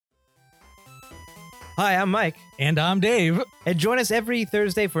Hi, I'm Mike. And I'm Dave. And join us every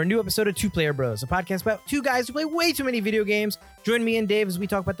Thursday for a new episode of Two Player Bros, a podcast about two guys who play way too many video games. Join me and Dave as we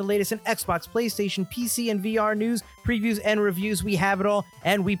talk about the latest in Xbox, PlayStation, PC, and VR news, previews, and reviews. We have it all,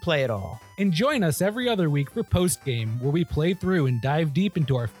 and we play it all. And join us every other week for Post Game, where we play through and dive deep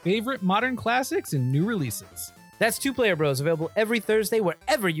into our favorite modern classics and new releases. That's Two Player Bros, available every Thursday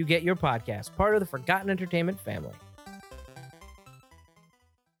wherever you get your podcast, part of the Forgotten Entertainment family.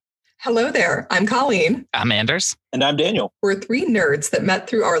 Hello there, I'm Colleen. I'm Anders. And I'm Daniel. We're three nerds that met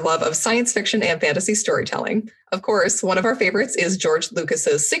through our love of science fiction and fantasy storytelling. Of course, one of our favorites is George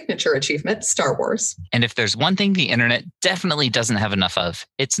Lucas's signature achievement, Star Wars. And if there's one thing the internet definitely doesn't have enough of,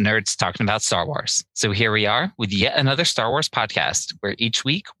 it's nerds talking about Star Wars. So here we are with yet another Star Wars podcast, where each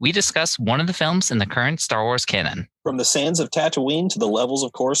week we discuss one of the films in the current Star Wars canon. From the sands of Tatooine to the levels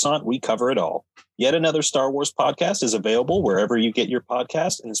of Coruscant, we cover it all. Yet another Star Wars podcast is available wherever you get your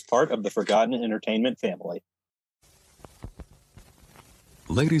podcast and is part of the Forgotten Entertainment family.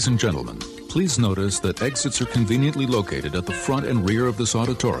 Ladies and gentlemen, please notice that exits are conveniently located at the front and rear of this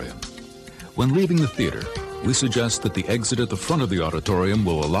auditorium. When leaving the theater, we suggest that the exit at the front of the auditorium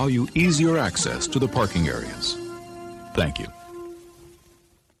will allow you easier access to the parking areas. Thank you.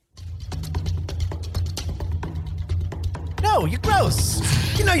 No, you're gross.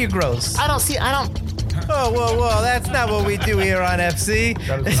 You know you're gross. I don't. Oh, whoa, that's not what we do here on FC.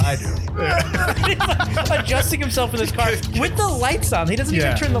 That is what I do. He's adjusting himself in his car with the lights on. He doesn't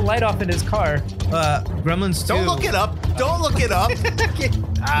even turn the light off in his car. Gremlins 2. Don't look it up.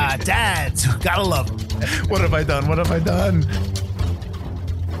 Dads, gotta love them. What have I done?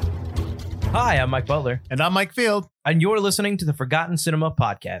 Hi, I'm Mike Butler. And I'm Mike Field. And you're listening to the Forgotten Cinema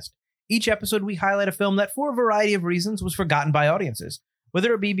Podcast. Each episode, we highlight a film that, for a variety of reasons, was forgotten by audiences.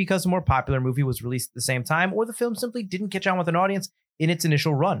 Whether it be because a more popular movie was released at the same time, or the film simply didn't catch on with an audience in its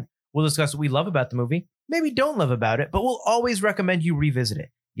initial run. We'll discuss what we love about the movie, maybe don't love about it, but we'll always recommend you revisit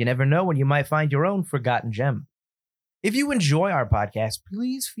it. You never know when you might find your own forgotten gem. If you enjoy our podcast,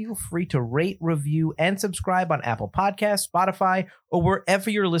 please feel free to rate, review, and subscribe on Apple Podcasts, Spotify, or wherever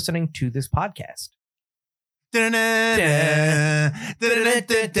you're listening to this podcast. That's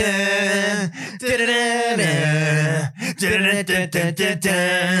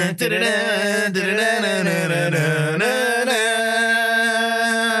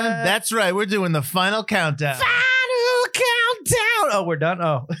right. We're doing the final countdown. Oh, we're done?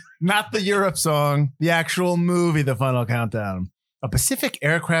 Oh. Not the Europe song, the actual movie, The Final Countdown. A Pacific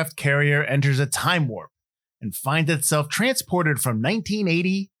aircraft carrier enters a time warp and finds itself transported from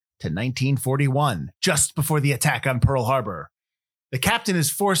 1980 to 1941, just before the attack on Pearl Harbor. The captain is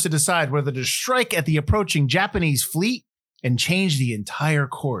forced to decide whether to strike at the approaching Japanese fleet and change the entire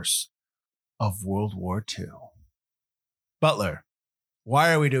course of World War II. Butler,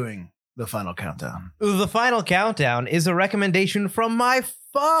 why are we doing The Final Countdown? The Final Countdown is a recommendation from my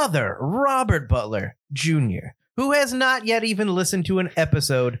father, Robert Butler Jr., who has not yet even listened to an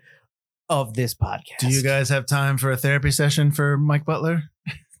episode of this podcast. Do you guys have time for a therapy session for Mike Butler?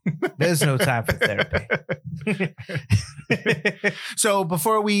 There's no time for therapy. So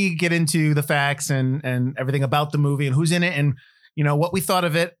before we get into the facts and everything about the movie and who's in it and, you know, what we thought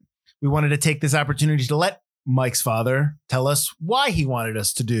of it, we wanted to take this opportunity to let Mike's father tell us why he wanted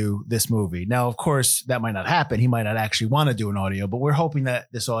us to do this movie. Now, of course, that might not happen. He might not actually want to do an audio, but we're hoping that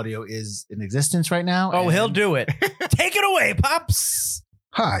this audio is in existence right now. Oh, he'll do it. Take it away, Pops.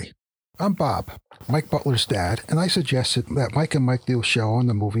 Hi, I'm Bob, Mike Butler's dad, and I suggested that Mike and Mike do a show on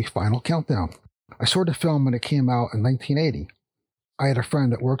the movie Final Countdown. I saw the film when it came out in 1980. I had a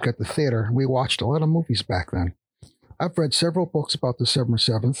friend that worked at the theater, and we watched a lot of movies back then. I've read several books about December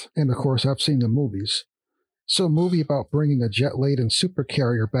 7th, and of course I've seen the movies. So a movie about bringing a jet-laden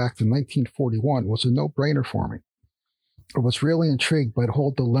supercarrier back to 1941 was a no-brainer for me. I was really intrigued by the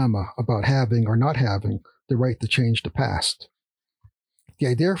whole dilemma about having or not having the right to change the past. The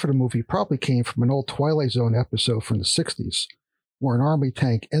idea for the movie probably came from an old Twilight Zone episode from the 60s, where an army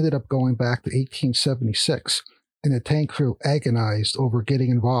tank ended up going back to 1876, and the tank crew agonized over getting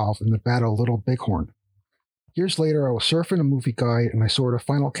involved in the Battle of Little Bighorn. Years later, I was surfing a movie guide and I saw the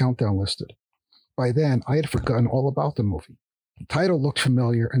Final Countdown listed. By then, I had forgotten all about the movie. The title looked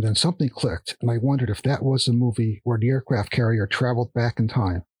familiar, and then something clicked, and I wondered if that was the movie where the aircraft carrier traveled back in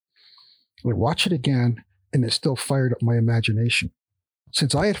time. I watched it again, and it still fired up my imagination.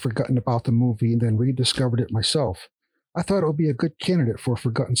 Since I had forgotten about the movie and then rediscovered it myself, I thought it would be a good candidate for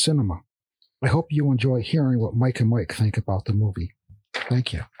Forgotten Cinema. I hope you enjoy hearing what Mike and Mike think about the movie.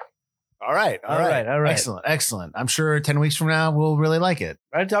 Thank you. All right. Excellent. I'm sure 10 weeks from now we'll really like it.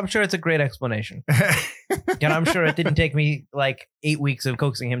 I'm sure it's a great explanation. And I'm sure it didn't take me like 8 weeks of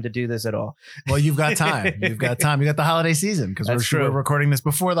coaxing him to do this at all. Well, you've got time. You got the holiday season because we're recording this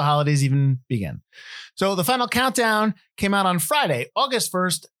before the holidays even begin. So the final countdown came out on Friday, August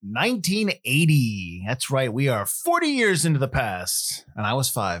 1st, 1980. That's right. We are 40 years into the past. And I was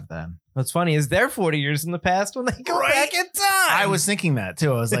 5 then. What's funny is they're 40 years in the past when they go back in time. I was thinking that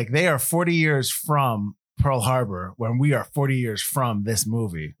too. I was like, they are 40 years from Pearl Harbor when we are 40 years from this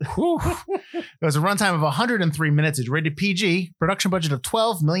movie. It was a runtime of 103 minutes. It's rated PG, production budget of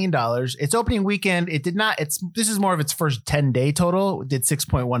 $12 million. Its opening weekend, this is more of its first 10-day total. It did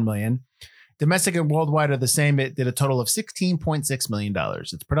 $6.1 million. Domestic and worldwide are the same. It did a total of $16.6 million.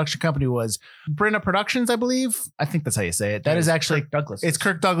 Its production company was Brenna Productions, I believe. I think that's how you say it. That is actually Kirk Douglas. It's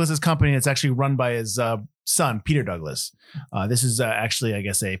Kirk Douglas's company. It's actually run by his son, Peter Douglas. This is actually, I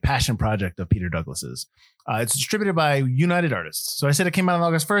guess, a passion project of Peter Douglas's. It's distributed by United Artists. So I said it came out on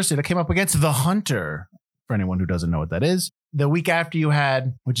August 1st. It came up against The Hunter, for anyone who doesn't know what that is. The week after you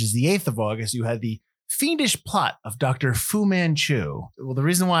had, which is the 8th of August, you had the Fiendish Plot of Dr. Fu Manchu. Well, the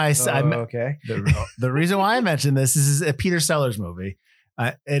reason why the reason why I mentioned this is a Peter Sellers movie.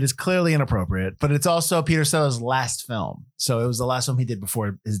 It is clearly inappropriate, but it's also Peter Sellers' last film. So it was the last film he did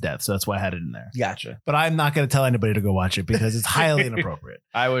before his death. So that's why I had it in there. Gotcha. But I'm not going to tell anybody to go watch it because it's highly inappropriate.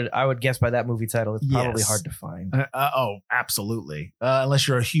 I would guess by that movie title, it's probably hard to find. Absolutely. Unless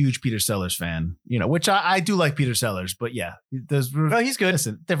you're a huge Peter Sellers fan, which I do like Peter Sellers, but yeah, he's good.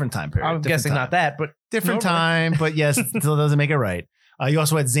 Listen, different time period. I'm guessing not that, but different time. But yes, it still doesn't make it right. You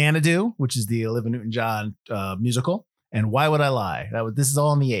also had Xanadu, which is the Olivia Newton-John musical. And Why Would I Lie? This is all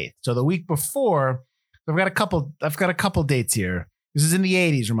on the 8th. So the week before, I've got a couple dates here. This is in the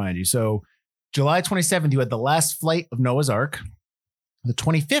 80s, remind you. So July 27th, you had The Last Flight of Noah's Ark. The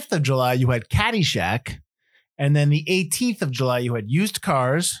 25th of July, you had Caddyshack. And then the 18th of July, you had Used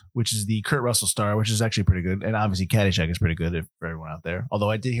Cars, which is the Kurt Russell star, which is actually pretty good. And obviously Caddyshack is pretty good for everyone out there. Although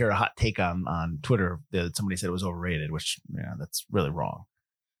I did hear a hot take on Twitter that somebody said it was overrated, which that's really wrong.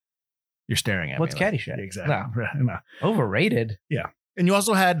 You're staring at What's me. Caddyshack? Exactly. No. Overrated. Yeah. And you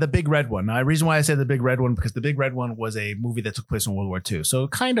also had The Big Red One. Now, the reason why I said The Big Red One, because The Big Red One was a movie that took place in World War II. So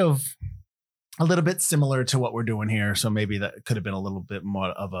kind of a little bit similar to what we're doing here. So maybe that could have been a little bit more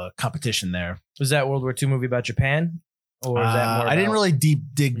of a competition there. Was that World War II movie about Japan? Or is that more I didn't really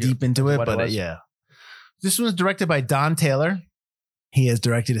dig deep into it, but yeah. This one was directed by Don Taylor. He has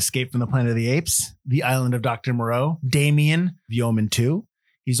directed Escape from the Planet of the Apes, The Island of Dr. Moreau, Damien, The Omen 2.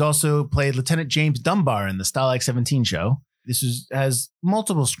 He's also played Lieutenant James Dunbar in the Stalag 17 show. This has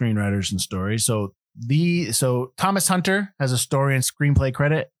multiple screenwriters and stories. So Thomas Hunter has a story and screenplay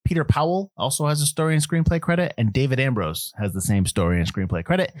credit. Peter Powell also has a story and screenplay credit. And David Ambrose has the same story and screenplay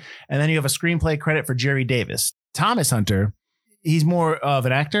credit. And then you have a screenplay credit for Jerry Davis. Thomas Hunter, he's more of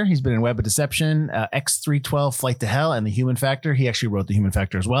an actor. He's been in Web of Deception, X-312, Flight to Hell, and The Human Factor. He actually wrote The Human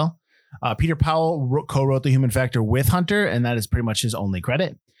Factor as well. Peter Powell co-wrote The Human Factor with Hunter, and that is pretty much his only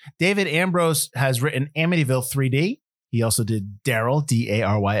credit. David Ambrose has written Amityville 3D. He also did Daryl,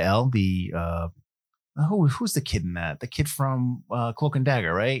 Daryl. Who's the kid in that? The kid from Cloak and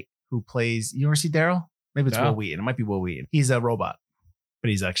Dagger, right? Who plays? You ever see Daryl? Maybe it's Will Wheaton. It might be Will Wheaton. He's a robot, but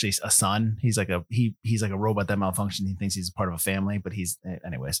he's actually a son. He's like a robot that malfunctions. He thinks he's a part of a family, but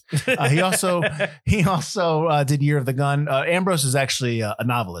anyways. He also did Year of the Gun. Ambrose is actually a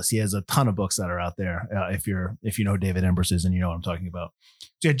novelist. He has a ton of books that are out there. If you know who David Ambrose is and you know what I'm talking about.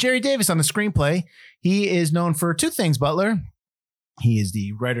 So yeah, Jerry Davis on the screenplay. He is known for two things, Butler. He is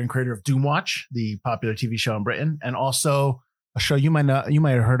the writer and creator of Doomwatch, the popular TV show in Britain, and also a show you might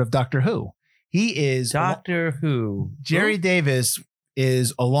have heard of, Doctor Who. He is Doctor Who. Jerry Davis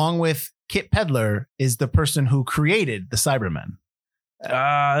is, along with Kit Pedler, is the person who created the Cybermen.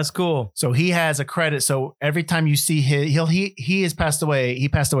 That's cool. So he has a credit. So every time you see he has passed away. He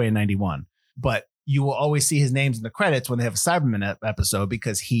passed away in 91, but you will always see his names in the credits when they have a Cyberman episode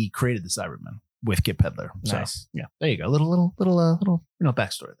because he created the Cybermen with Kit Pedler. Nice. So, yeah, there you go. Little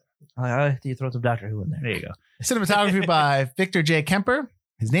backstory there. I like you throw some Doctor Who in there. There you go. Cinematography by Victor J. Kemper.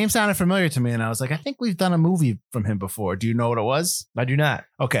 His name sounded familiar to me, and I was like, I think we've done a movie from him before. Do you know what it was? I do not.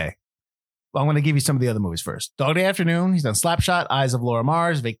 Okay. Well, I'm going to give you some of the other movies first. Dog Day Afternoon. He's done Slapshot, Eyes of Laura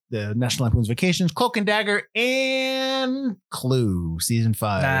Mars, the National Lampoon's Vacations, Cloak and Dagger, and Clue, season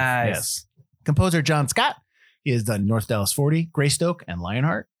 5. Nice. Yes. Composer John Scott. He has done North Dallas 40, Greystoke, and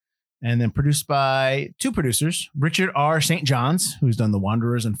Lionheart. And then produced by two producers, Richard R. St. John's, who's done The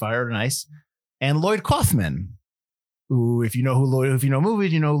Wanderers and Fire and Ice, and Lloyd Kaufman, who, if you know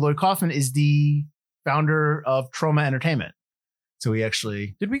movies, you know Lloyd Kaufman is the founder of Troma Entertainment. So he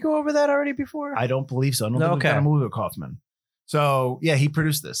actually... Did we go over that already before? I don't believe so. I don't think we've done a movie with Kaufman. So yeah, he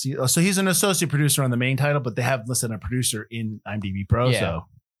produced this. So he's an associate producer on the main title, but they have listed a producer in IMDb Pro. Yeah. So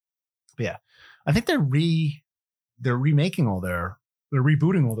but yeah, I think they're remaking they're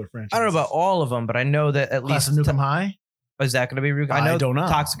rebooting all their franchises. I don't know about all of them, but I know that at Class least of Nukem High. is that going to be rebooted? I don't know.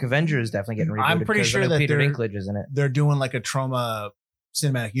 Toxic Avenger is definitely getting rebooted. I'm pretty because I sure know that Peter they're- Dinklage is in it. They're doing like a Trauma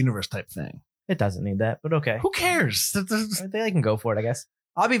cinematic universe type thing. It doesn't need that, but okay. Who cares? They can go for it, I guess.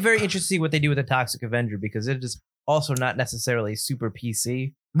 I'll be very interested to see what they do with the Toxic Avenger because it is also not necessarily super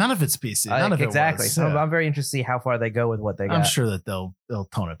PC. None of it's PC. None of it exactly. was. So Yeah. I'm very interested to see how far they go with what they got. I'm sure that they'll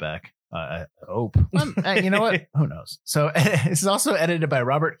tone it back. I hope. You know what? Who knows? So this is also edited by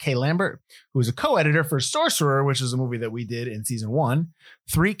Robert K. Lambert, who is a co-editor for Sorcerer, which is a movie that we did in season 1,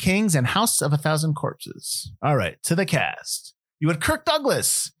 Three Kings, and House of a Thousand Corpses. All right, to the cast. You had Kirk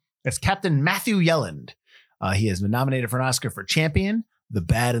Douglas as Captain Matthew Yelland. He has been nominated for an Oscar for Champion, The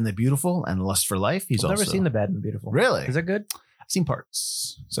Bad and the Beautiful, and Lust for Life. He's I've also never seen The Bad and the Beautiful. Really? Is it good? I've seen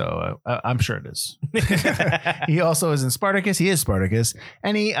parts, so I'm sure it is. He also is in Spartacus. He is Spartacus,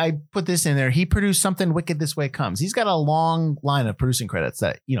 and I put this in there. He produced Something Wicked This Way Comes. He's got a long line of producing credits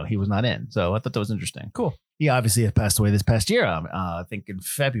that he was not in. So I thought that was interesting. Cool. He obviously has passed away this past year. I think in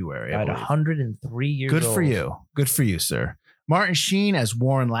February. At 103 years Good old. for you. Good for you, sir. Martin Sheen as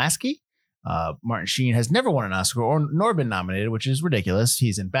Warren Lasky. Martin Sheen has never won an Oscar nor been nominated, which is ridiculous.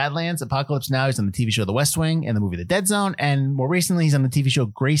 He's in Badlands, Apocalypse Now. He's on the TV show The West Wing and the movie The Dead Zone. And more recently, he's on the TV show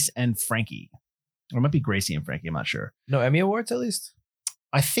Grace and Frankie. Or it might be Gracie and Frankie. I'm not sure. No Emmy Awards, at least?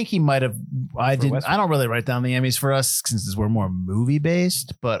 I think he might have. I For West Wing? don't really write down the Emmys for us since we're more movie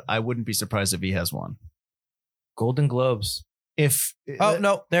based, but I wouldn't be surprised if he has one. Golden Globes. Oh,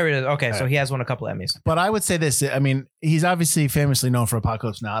 no, there it is. Okay, so right. he has won a couple Emmys. But I would say this. I mean, he's obviously famously known for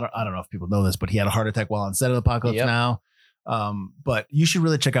Apocalypse Now. I don't know if people know this, but he had a heart attack while on set of Apocalypse Yep. Now. But you should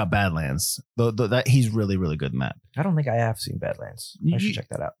really check out Badlands. That he's really, really good in that. I don't think I have seen Badlands. I should check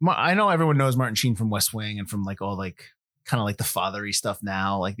that out. I know everyone knows Martin Sheen from West Wing and from like all like kind of like the fathery stuff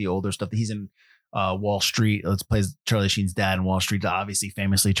now, like the older stuff. He's in Wall Street. Plays Charlie Sheen's dad in Wall Street. Obviously,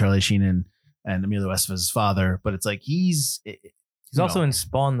 famously Charlie Sheen and Emilio Estevez's father. But it's like he's also in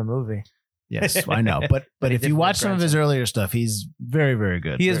Spawn the movie. Yes, I know. But he if did you for watch his some of his earlier stuff, he's very, very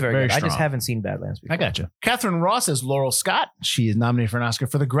good. He is very good. I just strong. haven't seen Badlands before. I got you. Catherine Ross as Laurel Scott. She is nominated for an Oscar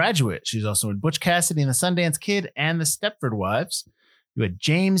for The Graduate. She's also in Butch Cassidy and the Sundance Kid and The Stepford Wives. You had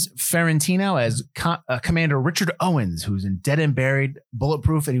James Ferrantino as Commander Richard Owens, who's in Dead and Buried,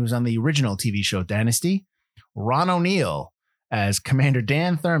 Bulletproof, and he was on the original TV show Dynasty. Ron O'Neill as Commander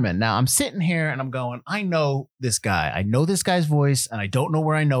Dan Thurman. Now, I'm sitting here and I'm going, I know this guy. I know this guy's voice, and I don't know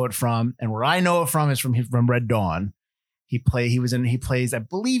where I know it from. And where I know it from is from Red Dawn. I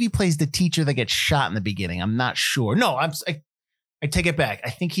believe he plays the teacher that gets shot in the beginning. I'm not sure. No, I take it back. I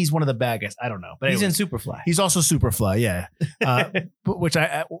think he's one of the bad guys. I don't know. But He's anyways, in Superfly. he's also Superfly, yeah.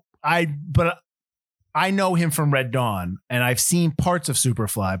 But I know him from Red Dawn, and I've seen parts of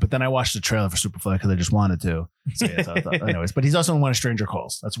Superfly, but then I watched the trailer for Superfly because I just wanted to. So, yeah, anyways, but he's also in When a Stranger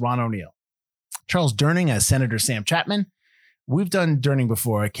Calls. That's Ron O'Neill. Charles Durning as Senator Sam Chapman. We've done Durning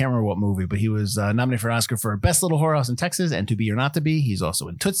before. I can't remember what movie, but he was nominated for an Oscar for Best Little Whorehouse in Texas and To Be or Not to Be. He's also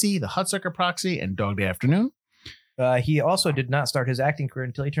in Tootsie, The Hudsucker Proxy, and Dog Day Afternoon. He also did not start his acting career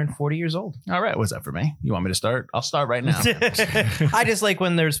until he turned 40 years old. All right, what's that for me? You want me to start? I'll start right now. I just like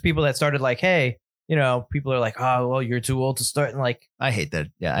when there's people that started like, hey, people are like, oh, well, you're too old to start. And like, I hate that.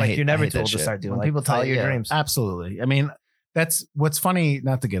 Yeah, Like, you're never I hate too that old to shit. start doing, When like, people follow tell you, your yeah, dreams. Absolutely. I mean, that's what's funny.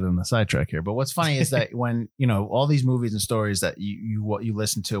 Not to get on the sidetrack here, but what's funny is that when all these movies and stories that you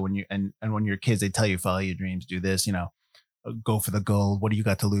listen to when you and when you're kids, they tell you follow your dreams, do this, go for the gold. What do you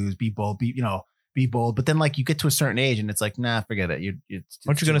got to lose? Be bold. Be bold. But then like you get to a certain age and it's like, nah, forget it.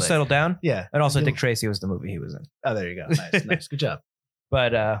 Aren't you going to settle down? Yeah. And also, Dick Tracy was the movie he was in. Oh, there you go. Nice. Good job.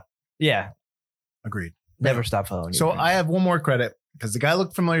 But yeah, Agreed. never stop following. So your dreams. I have one more credit because the guy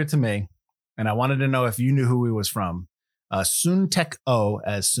looked familiar to me, and I wanted to know if you knew who he was from. Sun Tek Oh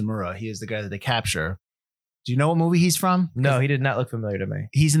as Samura. He is the guy that they capture. Do you know what movie he's from? No, he did not look familiar to me.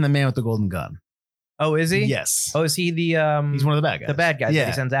 He's in The Man with the Golden Gun. Oh, is he? Yes. Oh, is he the He's one of the bad guys. the bad guy that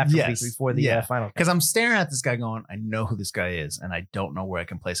he sends after before the final? Because I'm staring at this guy going, I know who this guy is, and I don't know where I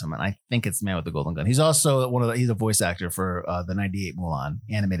can place him. And I think it's The Man with the Golden Gun. He's also he's a voice actor for the 98 Mulan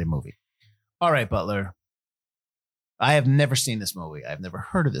animated movie. All right, Butler. I have never seen this movie. I've never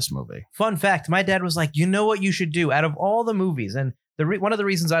heard of this movie. Fun fact, my dad was like, you know what you should do out of all the movies? And one of the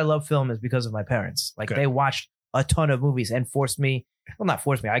reasons I love film is because of my parents. Like they watched a ton of movies and not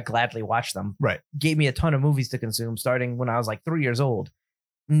forced me. I gladly watched them. Right. Gave me a ton of movies to consume starting when I was like 3 years old.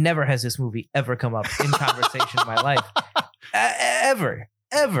 Never has this movie ever come up in conversation in my life. Ever.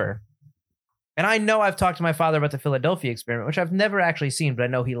 And I know I've talked to my father about the Philadelphia Experiment, which I've never actually seen, but I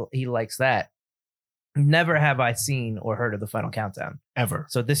know he likes that. Never have I seen or heard of the Final Countdown ever.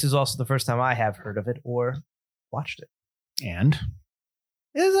 So this is also the first time I have heard of it or watched it. And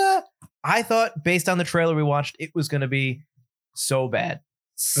I thought based on the trailer we watched, it was going to be so bad.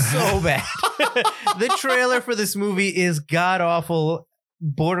 So bad. The trailer for this movie is god awful,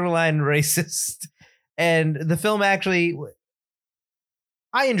 borderline racist. And the film actually,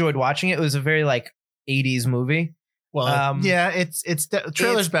 I enjoyed watching it. It was a very like 80s movie. Well,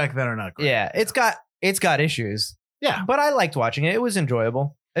 trailers back then are not great. Yeah, it's got issues. Yeah. But I liked watching it. It was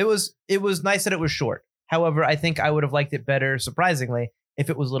enjoyable. It was nice that it was short. However, I think I would have liked it better, surprisingly, if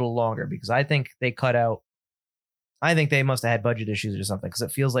it was a little longer, because I think they must have had budget issues or something, because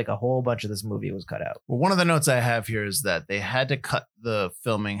it feels like a whole bunch of this movie was cut out. Well, one of the notes I have here is that they had to cut the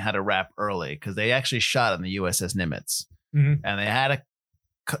filming, had to wrap early because they actually shot on the USS Nimitz. Mhm. And they had to.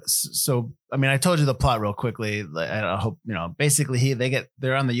 So, I mean, I told you the plot real quickly. I hope, basically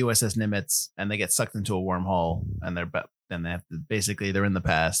they're on the USS Nimitz and they get sucked into a wormhole and they're in the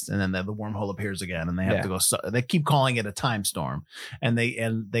past, and then the wormhole appears again and they have to go. They keep calling it a time storm, and they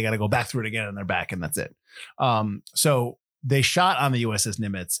got to go back through it again, and they're back, and that's it. So they shot on the USS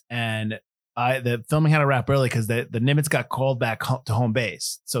Nimitz, and the filming had to wrap early because the Nimitz got called back to home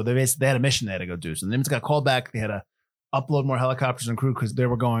base. So they had a mission they had to go do. So the Nimitz got called back. They had to upload more helicopters and crew because they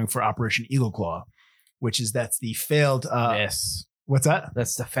were going for Operation Eagle Claw, that's the failed. Yes. What's that?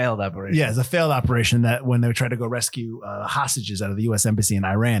 That's the failed operation. Yeah, it's a failed operation that when they tried to go rescue hostages out of the U.S. Embassy in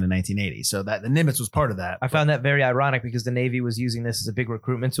Iran in 1980. So that the Nimitz was part of that. I found that very ironic because the Navy was using this as a big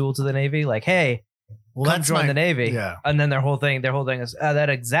recruitment tool to the Navy. Like, hey, come join the Navy. Yeah. And then their whole thing is that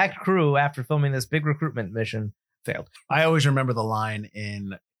exact crew after filming this big recruitment mission failed. I always remember the line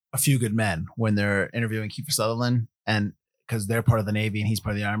in A Few Good Men when they're interviewing Kiefer Sutherland, and because they're part of the Navy and he's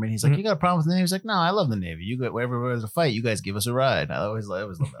part of the Army, and he's like, "You got a problem with the Navy?" He's like, "No, I love the Navy. You go wherever there's a fight, you guys give us a ride." I always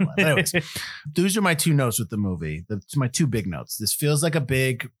love that line. But anyways, those are my two notes with the movie. My two big notes. This feels like a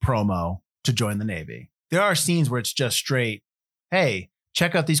big promo to join the Navy. There are scenes where it's just straight, "Hey,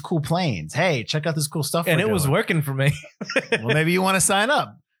 check out these cool planes. Hey, check out this cool stuff." And it was working for me. Well, maybe you want to sign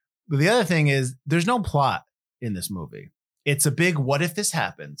up. But the other thing is, there's no plot in this movie. It's a big, what if this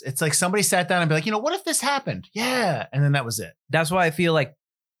happens? It's like somebody sat down and be like, what if this happened? Yeah. And then that was it. That's why I feel like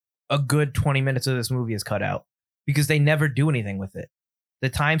a good 20 minutes of this movie is cut out, because they never do anything with it. The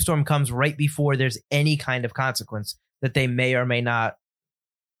time storm comes right before there's any kind of consequence that they may or may not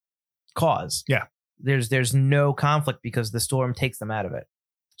cause. Yeah. There's no conflict because the storm takes them out of it.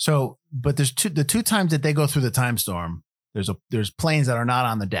 So, but there's the two times that they go through the time storm, there's planes that are not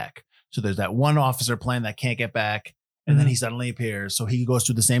on the deck. So there's that one officer plane that can't get back. And then he suddenly appears. So he goes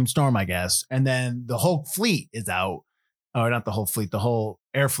through the same storm, I guess. And then the whole fleet is out. Or not the whole fleet, the whole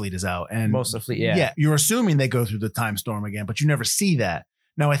air fleet is out. And most of the fleet, yeah. Yeah, you're assuming they go through the time storm again, but you never see that.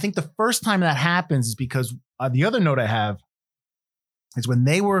 Now, I think the first time that happens is because the other note I have is when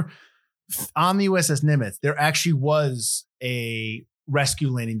they were on the USS Nimitz, there actually was a rescue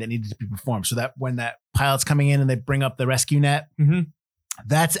landing that needed to be performed. So that when that pilot's coming in and they bring up the rescue net,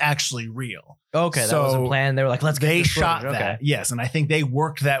 that's actually real. Okay, that was a plan. They were like, let's get they this shot footage. that. Yes, and I think they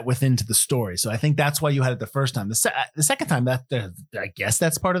worked that into the story. So I think that's why you had it the first time. The second time, I guess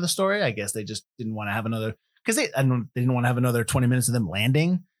that's part of the story. I guess they just didn't want to have another, because they didn't want to have another 20 minutes of them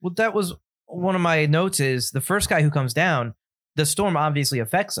landing. Well, that was one of my notes. Is the first guy who comes down, the storm obviously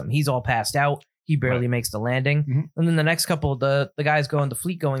affects him. He's all passed out. He barely makes the landing. And then the next couple, the guys going, the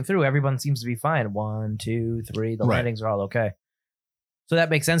fleet going through, everyone seems to be fine. 1, 2, 3. The landings are all okay. So that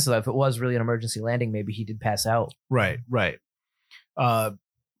makes sense, though. If it was really an emergency landing, maybe he did pass out. Right.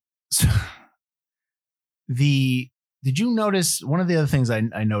 So did you notice one of the other things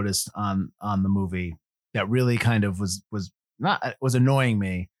I noticed on the movie that really kind of was annoying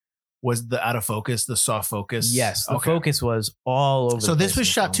me was the out of focus, the soft focus? Yes, the focus was all over. So this was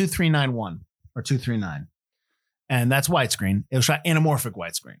shot 2391 or 239, and that's widescreen. It was shot anamorphic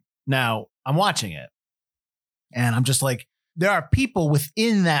widescreen. Now I'm watching it, and I'm just like, there are people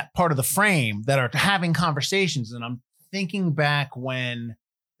within that part of the frame that are having conversations. And I'm thinking back when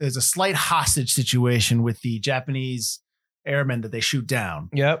there's a slight hostage situation with the Japanese airmen that they shoot down.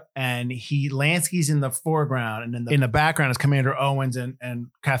 Yep. And Lansky's in the foreground, and in the background is Commander Owens and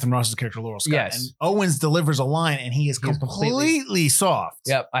Catherine Ross's character, Laurel Scott. Yes. And Owens delivers a line and he's completely soft.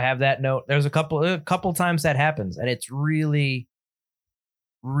 Yep. I have that note. There's a couple times that happens, and it's really,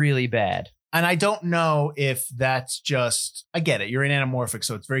 really bad. And I don't know if that's just, I get it. You're in anamorphic,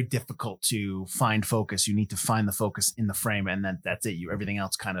 so it's very difficult to find focus. You need to find the focus in the frame, and then that's it. Everything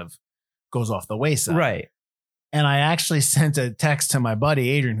else kind of goes off the wayside. Right. And I actually sent a text to my buddy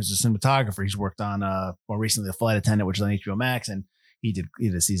Adrian, who's a cinematographer. He's worked on more recently The Flight Attendant, which is on HBO Max, and he did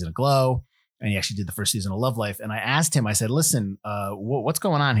a season of Glow, and he actually did the first season of Love Life. And I asked him, I said, "Listen, what's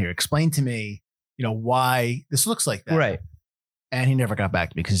going on here? Explain to me, why this looks like that." Right. And he never got back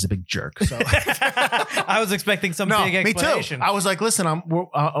to me because he's a big jerk. So I was expecting some big explanation. Me too. I was like, "Listen, I'm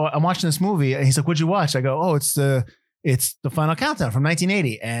watching this movie," and he's like, "What'd you watch?" I go, "Oh, it's the Final Countdown from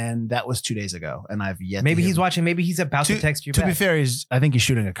 1980," and that was 2 days ago. And I've yet. Maybe he's watching. Maybe he's about to text you. To back. be fair, I think he's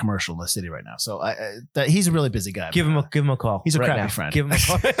shooting a commercial in the city right now. So he's a really busy guy. Give him a call. He's a right crappy now. friend. Give him a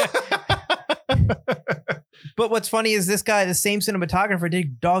call. But what's funny is this guy, the same cinematographer,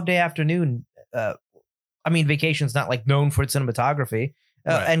 did Dog Day Afternoon. Vacation's not like known for its cinematography.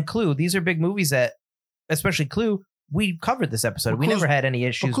 Right. And Clue. These are big movies that, especially Clue, we covered this episode. We never had any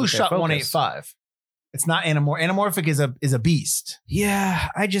issues. Clue with shot their focus. 185. It's not Anamorphic is a beast. Yeah,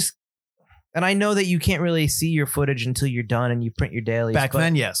 and I know that you can't really see your footage until you're done and you print your dailies. Back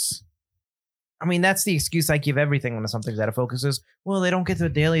then, yes. I mean, that's the excuse I give everything when something's out of focus is, well, they don't get their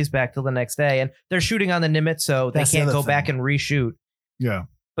dailies back till the next day. And they're shooting on the Nimitz, so they can't go back and reshoot. Yeah.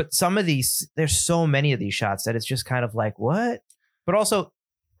 But some of these, there's so many of these shots that it's just kind of like, what? But also,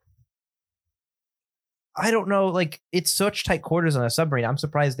 I don't know, like, it's such tight quarters on a submarine. I'm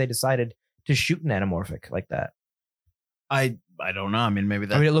surprised they decided to shoot an anamorphic like that. I don't know. I mean, maybe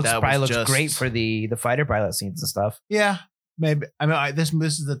that. It probably looks great for the fighter pilot scenes and stuff. Yeah, maybe. I mean, this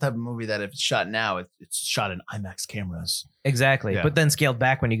is the type of movie that if it's shot now, it's shot in IMAX cameras. Exactly, Yeah. but then scaled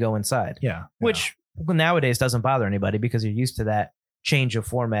back when you go inside. Yeah, Which nowadays doesn't bother anybody because you're used to that change of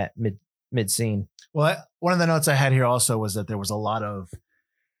format mid scene. Well, one of the notes I had here also was that there was a lot of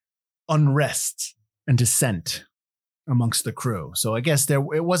unrest and dissent amongst the crew. So I guess it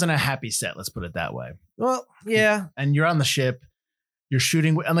wasn't a happy set. Let's put it that way. Well, yeah. And you're on the ship, you're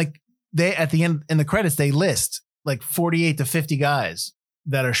shooting, and like they at the end in the credits they list like 48 to 50 guys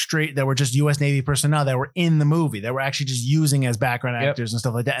that were just U.S. Navy personnel that were in the movie that were actually just using as background actors and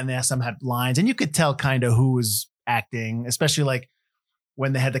stuff like that. And some had lines, and you could tell kind of who was acting, especially like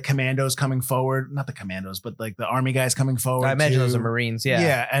when they had the commandos coming forward, not the commandos, but like the army guys coming forward. I imagine those are Marines. Yeah.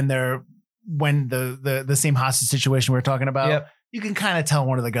 Yeah. And when the same hostage situation we were talking about, you can kind of tell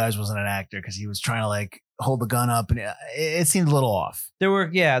one of the guys wasn't an actor because he was trying to like hold the gun up, and it seemed a little off.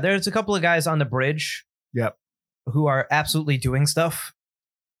 There's a couple of guys on the bridge. Yep. Who are absolutely doing stuff,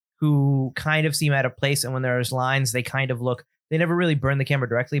 who kind of seem out of place. And when there's lines, they kind of look, they never really burn the camera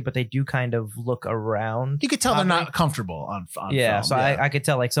directly, but they do kind of look around. You could tell they're not comfortable on yeah. film. So I could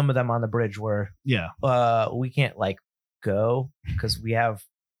tell like some of them on the bridge were, we can't like go because we have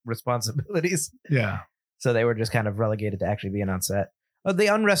responsibilities. Yeah. So they were just kind of relegated to actually being on set. The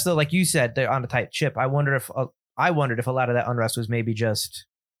unrest though, like you said, they're on a tight ship. I wondered if a lot of that unrest was maybe just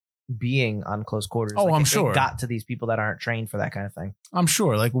being on close quarters. Oh, like I'm it sure. got to these people that aren't trained for that kind of thing. I'm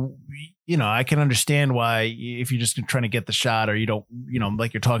sure. Like, I can understand why if you're just trying to get the shot or you don't,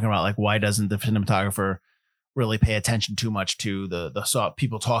 like you're talking about, like, why doesn't the cinematographer really pay attention too much to the soft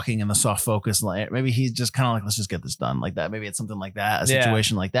people talking and the soft focus? Maybe he's just kind of like, let's just get this done like that. Maybe it's something like that, a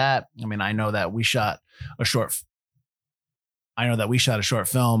situation like that. I mean, I know that we shot a short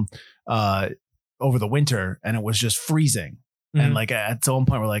film over the winter and it was just freezing. Mm-hmm. And like at some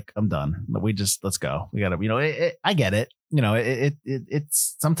point we're like, I'm done. Let's go. We gotta, I get it.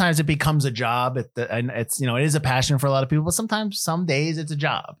 It's sometimes it becomes a job and it's, it is a passion for a lot of people, but sometimes some days it's a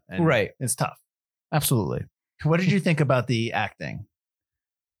job. And right. It's tough. Absolutely. What did you think about the acting?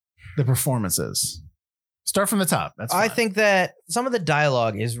 The performances? Start from the top. That's fine. I think that some of the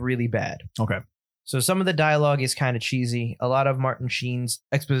dialogue is really bad. Okay. So some of the dialogue is kind of cheesy. A lot of Martin Sheen's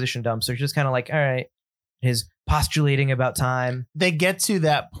exposition dumps are just kind of like, all right, his postulating about time. They get to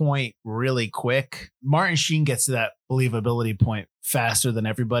that point really quick. Martin Sheen gets to that believability point faster than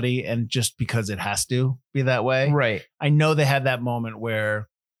everybody, and just because it has to be that way. Right. I know they had that moment where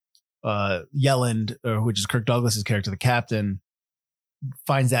Yelland, which is Kirk Douglas's character, the captain,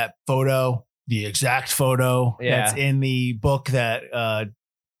 finds that photo, the exact photo that's in the book that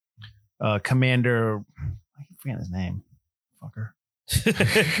Commander, I forget his name, fucker.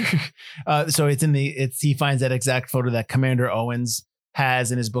 So he finds that exact photo that Commander Owens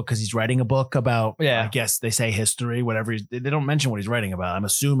has in his book because he's writing a book about, I guess they say history, whatever. They don't mention what he's writing about. I'm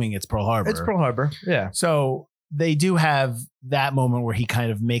assuming it's Pearl Harbor. It's Pearl Harbor. Yeah. So they do have that moment where he kind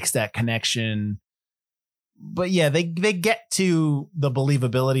of makes that connection. But yeah, they get to the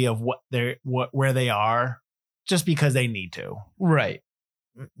believability of where they are just because they need to. Right.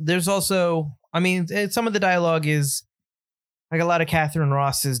 There's also, I mean, some of the dialogue is like a lot of Catherine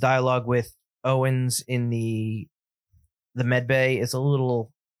Ross's dialogue with Owens in the med bay is a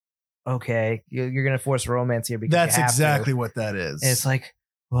little okay, you're going to force romance here because That's you have exactly to. what that is. And it's like,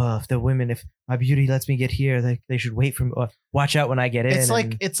 well, if my beauty lets me get here, they should wait for me. Watch out when I get in.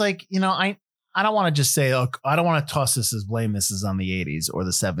 It's like, you know, I don't want to just say, look, I don't want to toss this as blame this is on the 80s or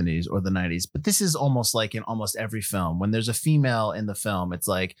the 70s or the 90s, but this is almost like in almost every film. When there's a female in the film, it's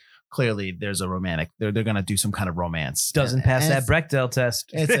like clearly there's a romantic, they're going to do some kind of romance. Doesn't pass that Bechdel test.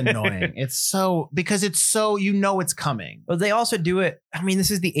 It's annoying. It's so, because it's so, you know, it's coming. But they also do it. I mean,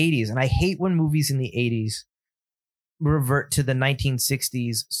 this is the 80s, and I hate when movies in the 80s revert to the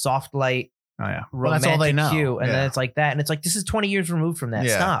 1960s soft light. Oh yeah, Well, that's all they know. Cue, and then it's like that, and it's like this is 20 years removed from that.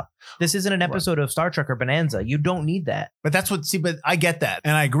 Yeah. Stop. This isn't an episode of Star Trek or Bonanza. You don't need that. But that's what, but I get that.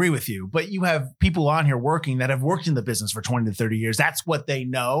 And I agree with you. But you have people on here working that have worked in the business for 20 to 30 years. That's what they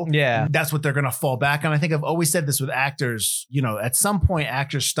know. Yeah. That's what they're going to fall back on. I think I've always said this with actors, you know, at some point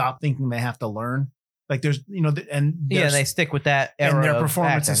actors stop thinking they have to learn. Like there's, you know, and they stick with that era and their of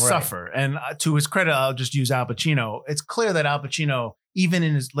performances acting, right. suffer. And to his credit, I'll just use Al Pacino. It's clear that Al Pacino, even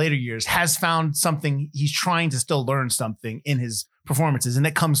in his later years, has found something. He's trying to still learn something in his performances, and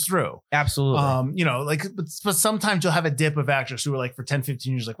it comes through. Absolutely. You know, like, but sometimes you'll have a dip of actors who are like for 10,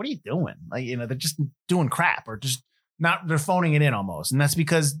 15 years, like, what are you doing? Like, you know, they're just doing crap or just not, they're phoning it in almost. And that's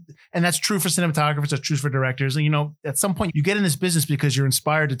because, and that's true for cinematographers, that's true for directors. And, you know, at some point you get in this business because you're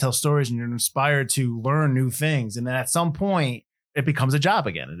inspired to tell stories and you're inspired to learn new things. And then at some point it becomes a job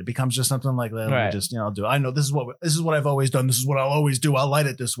again. And it becomes just something like, let me just, you know, I'll do. I know this is what I've always done. This is what I'll always do. I'll light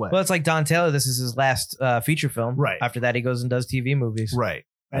it this way. Well, it's like Don Taylor. This is his last feature film. Right. After that, he goes and does TV movies. Right.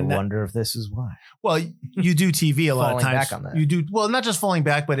 I wonder if this is why. Well, you do TV a lot of Falling times. back on that. You do, well, not just falling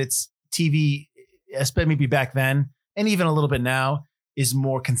back, but it's TV, maybe back then and even a little bit now, is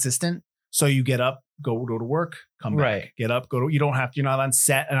more consistent. So you get up, go to work, come back, Right. get up, go to, you don't have to, you're not on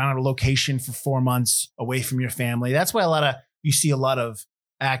set and on a location for 4 months away from your family. That's why you see a lot of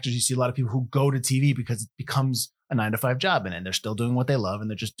actors, you see a lot of people who go to TV because it becomes a 9-to-5 job and they're still doing what they love and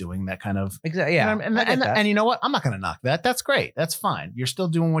they're just doing that kind of. Exactly. Yeah. And you know what? I'm not going to knock that. That's great. That's fine. You're still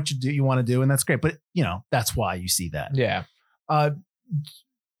doing what you want to do. And that's great. But you know, that's why you see that. Yeah.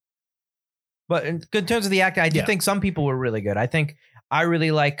 But in terms of the acting, I do think some people were really good. I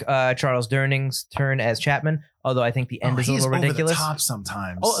really like Charles Durning's turn as Chapman, although I think the end is a little ridiculous. Over the top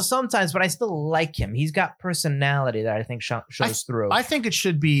sometimes. Oh, sometimes, but I still like him. He's got personality that I think shows through. I think it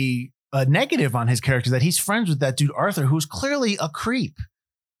should be a negative on his character that he's friends with that dude Arthur, who's clearly a creep.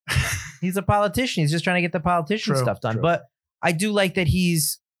 He's a politician. He's just trying to get the politician stuff done. True. But I do like that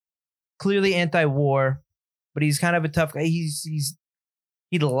he's clearly anti-war, but he's kind of a tough guy.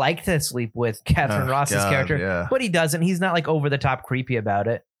 He'd like to sleep with Catherine Ross's character, but he doesn't. He's not like over the top creepy about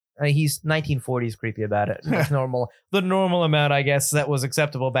it. I mean, he's 1940s creepy about it. It's normal, the normal amount, I guess, that was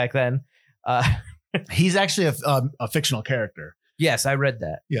acceptable back then. He's actually a fictional character. Yes, I read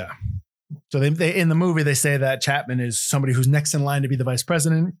that. Yeah. So they in the movie they say that Chapman is somebody who's next in line to be the vice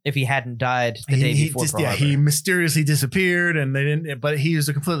president. If he hadn't died the day before, he mysteriously disappeared, and they didn't. But he was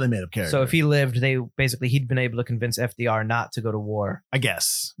a completely made up character. So if he lived, he'd been able to convince FDR not to go to war. I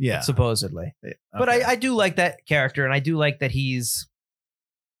guess, yeah, supposedly. Okay. But I do like that character, and I do like that he's.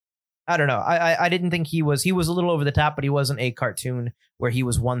 I don't know. I didn't think he was a little over the top, but he wasn't a cartoon where he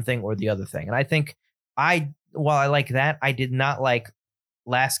was one thing or the other thing. And I think while I like that, I did not like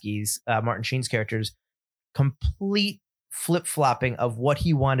Lasky's, Martin Sheen's character's complete flip-flopping of what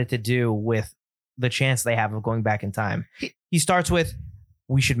he wanted to do with the chance they have of going back in time. He starts with,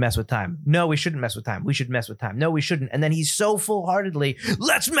 we should mess with time. No, we shouldn't mess with time. We should mess with time. No, we shouldn't. And then he's so full-heartedly,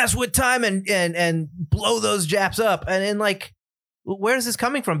 let's mess with time and blow those Japs up. And then like, where is this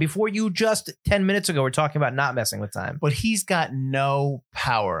coming from? Before you just 10 minutes ago were talking about not messing with time. But he's got no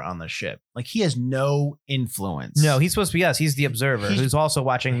power on the ship. Like he has no influence. No, he's supposed to be us. He's the observer who's also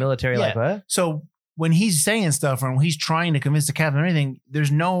watching military like that. So when he's saying stuff or when he's trying to convince the captain or anything,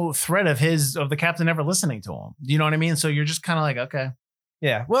 there's no threat of the captain ever listening to him. Do you know what I mean? So you're just kind of like, okay.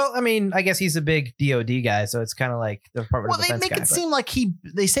 Yeah. Well, I mean, I guess he's a big DOD guy, so it's kind of like the Department of Defense guy. Well, they make it seem like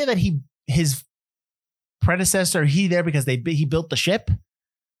they say that his predecessor, because he built the ship.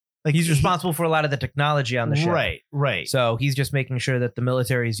 Like he's responsible for a lot of the technology on the ship. Right. So he's just making sure that the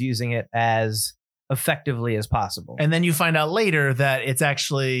military is using it as effectively as possible. And then you find out later that it's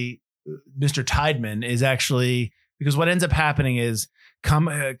actually Mr. Tideman is actually, because what ends up happening is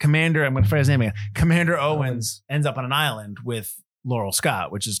Commander, I'm going to forget his name again, Commander Owens ends up on an island with Laurel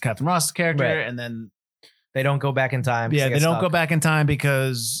Scott, which is Captain Ross's character. Right. And then they don't go back in time. Yeah, they don't go back in time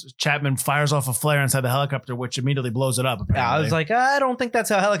because Chapman fires off a flare inside the helicopter, which immediately blows it up. Apparently. Yeah, I was like, I don't think that's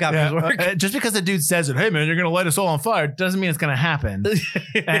how helicopters work. Just because the dude says it, hey man, you're going to light us all on fire, doesn't mean it's going to happen.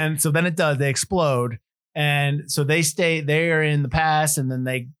 And so then it does. They explode. And so they are in the past, and then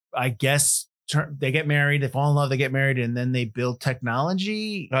they I guess they get married, they fall in love, they get married, and then they build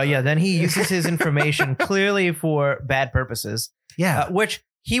technology. Oh yeah, then he uses his information clearly for bad purposes. Yeah. Which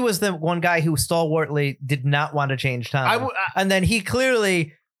he was the one guy who stalwartly did not want to change time. And then he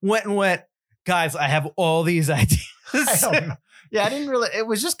clearly went, guys, I have all these ideas. I don't know. Yeah, I didn't really. It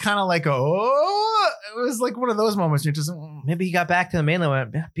was just kind of like it was like one of those moments. You're just maybe he got back to the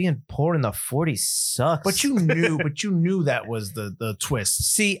mainland. Went, being poor in the 40s sucks. But you knew that was the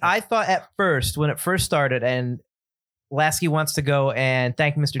twist. See, I thought at first when it first started, and Lasky wants to go and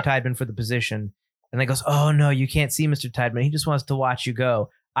thank Mr. Tideman for the position, and then goes, "Oh no, you can't see Mr. Tideman. He just wants to watch you go."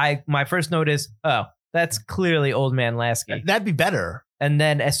 My first note is, oh, that's clearly old man Lasky. That'd be better. And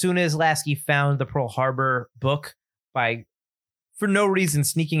then as soon as Lasky found the Pearl Harbor book for no reason,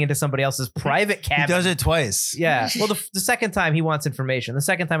 sneaking into somebody else's private cabin. He does it twice. Yeah. Well, the second time he wants information. The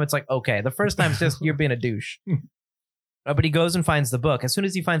second time it's like, okay. The first time it's just you're being a douche. But he goes and finds the book. As soon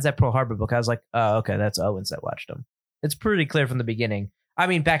as he finds that Pearl Harbor book, I was like, oh, okay, that's Owens that watched him. It's pretty clear from the beginning. I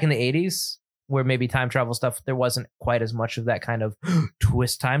mean, back in the 80s, where maybe time travel stuff, there wasn't quite as much of that kind of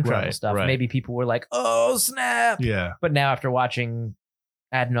twist time travel stuff. Right. Maybe people were like, oh, snap. Yeah. But now after watching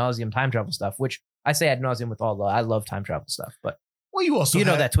ad nauseum time travel stuff, which I say ad nauseum with all the, I love time travel stuff, but well, you also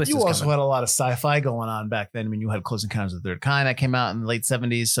that twist. You is also coming. had a lot of sci-fi going on back then. I mean, you had Close Encounters of the Third Kind that came out in the late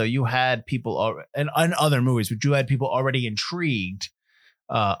 70s, so you had people and other movies, but you had people already intrigued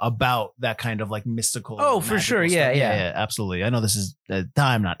about that kind of like mystical. Oh, for sure, yeah, absolutely. I know this is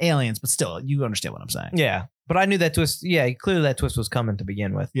time, not aliens, but still, you understand what I'm saying. Yeah, but I knew that twist. Yeah, clearly that twist was coming to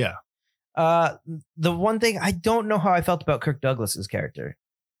begin with. Yeah. The one thing I don't know how I felt about Kirk Douglas's character.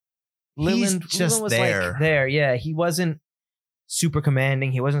 Leland was there. Like there, yeah. He wasn't super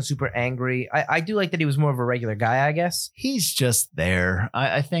commanding. He wasn't super angry. I do like that he was more of a regular guy, I guess. He's just there.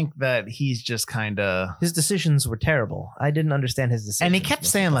 I think that he's just kind of... His decisions were terrible. I didn't understand his decisions. And he kept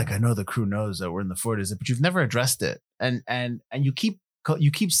saying, like, I know the crew knows that we're in the 40s, but you've never addressed it. And you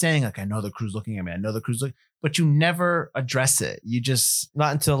keep saying, like, I know the crew's looking at me. I know the crew's looking, but you never address it. You just...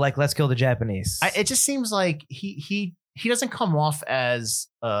 Not until, like, let's kill the Japanese. It just seems like he doesn't come off as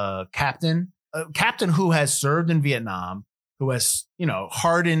a captain who has served in Vietnam, who has,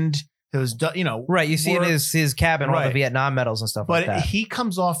 hardened, who's done, right. You see in his cabin all the Right. Vietnam medals and stuff like that. But he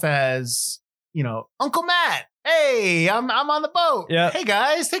comes off as, Uncle Matt. Hey, I'm on the boat. Yeah. Hey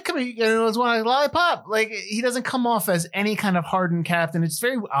guys, hey, come here. Let's want a lollipop. Like, he doesn't come off as any kind of hardened captain. It's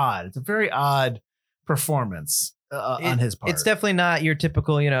very odd. It's a very odd performance on his part. It's definitely not your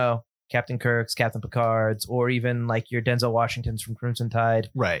typical, Captain Kirk's, Captain Picard's, or even like your Denzel Washington's from Crimson Tide.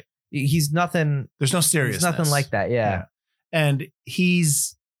 Right. He's nothing. There's no seriousness. He's nothing like that. Yeah. And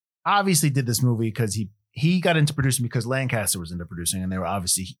he's obviously did this movie because he got into producing because Lancaster was into producing, and they were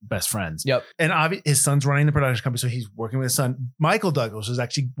obviously best friends. Yep. And his son's running the production company, so he's working with his son. Michael Douglas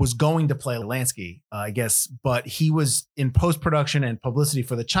was going to play Lansky, I guess, but he was in post-production and publicity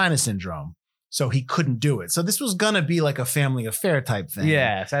for the China Syndrome, so he couldn't do it. So this was gonna be like a family affair type thing.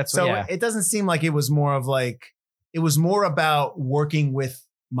 Yeah, that's so. Yeah. It doesn't seem like it was more of like it was more about working with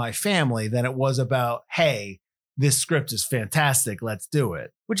my family than it was about, hey, this script is fantastic, let's do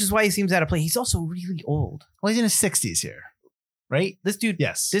it. Which is why he seems out of play. He's also really old. Well, he's in his 60s here, right? This dude,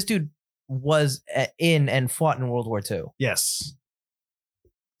 Yes. This dude was in and fought in World War II. Yes.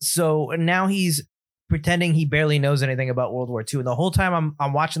 So now he's pretending he barely knows anything about World War II. And the whole time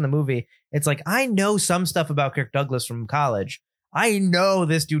I'm watching the movie, it's like, I know some stuff about Kirk Douglas from college. I know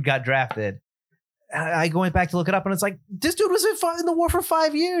this dude got drafted. I went back to look it up, and it's like, this dude was in the war for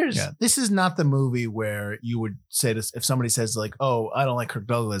 5 years. Yeah. This is not the movie where you would say this if somebody says like, oh, I don't like Kirk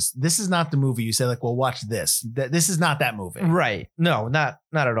Douglas. This is not the movie you say like, well, watch this. This is not that movie. Right. No, not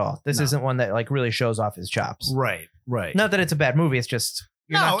at all. This No. isn't one that like really shows off his chops. Right. Not that it's a bad movie. It's just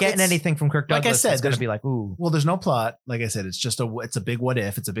you're No, not getting it's- anything from Kirk Douglas. like I said, it's going to there's- be like, ooh. Well, there's no plot. Like I said, it's a big what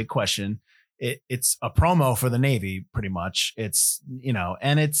if. It's a big question. It's a promo for the Navy, pretty much. It's,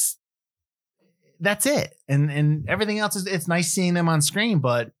 and that's it. And everything else it's nice seeing them on screen,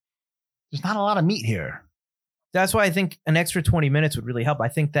 but there's not a lot of meat here. That's why I think an extra 20 minutes would really help. I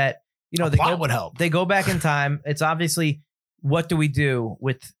think that, A plot would help. They go back in time. It's obviously, what do we do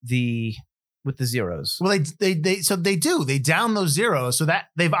with the zeros? Well, they do. They down those zeros so that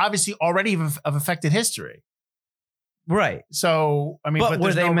they've obviously already have affected history. Right. So, I mean, but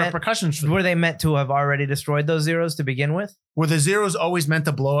there's no repercussions for them. Were they meant to have already destroyed those zeros to begin with? Were the zeros always meant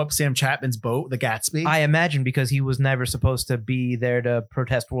to blow up Sam Chapman's boat, the Gatsby? I imagine, because he was never supposed to be there to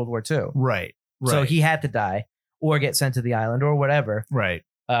protest World War II. Right. So he had to die or get sent to the island or whatever. Right.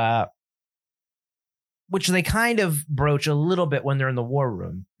 Which they kind of broach a little bit when they're in the war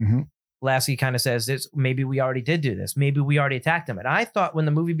room. Mhm. Lasky kind of says this, maybe we already did do this. Maybe we already attacked them. And I thought when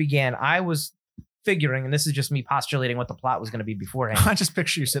the movie began, I was figuring, and this is just me postulating what the plot was going to be beforehand. I just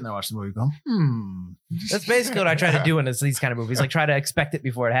picture you sitting there watching the movie going, That's basically what I try to do in these kind of movies. Like try to expect it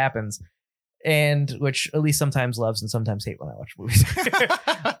before it happens. And which at least sometimes loves and sometimes hate when I watch movies.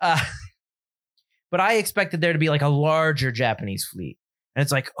 But I expected there to be like a larger Japanese fleet. And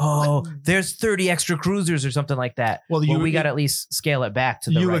it's like, oh, there's 30 extra cruisers or something like that. Well, we got to at least scale it back to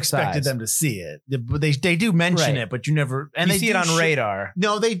the right size. You expected them to see it. They do mention it, but you never... And you they see it on radar.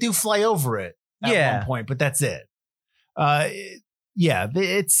 No, they do fly over it at one point, but that's it.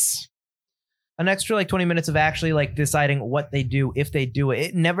 It's... An extra like 20 minutes of actually like deciding what they do, if they do it.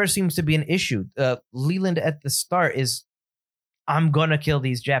 It never seems to be an issue. Leland at the start is... I'm going to kill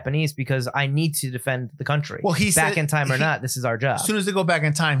these Japanese because I need to defend the country. Well, he's back in time or not. This is our job. As soon as they go back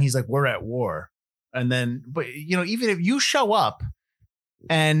in time, he's like, we're at war. And then, but you know, even if you show up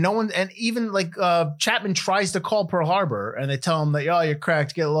and no one, and even like Chapman tries to call Pearl Harbor and they tell him that, oh, you're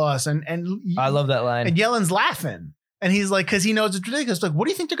cracked, get lost. And I love that line. And Yellen's laughing. And he's like, because he knows it's ridiculous. Like, what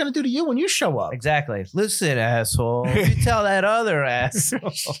do you think they're going to do to you when you show up? Exactly. Listen, asshole. You tell that other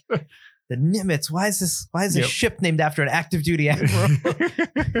asshole. The Nimitz. Why is this ship named after an active duty admiral?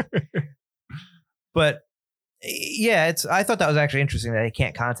 But yeah, I thought that was actually interesting that they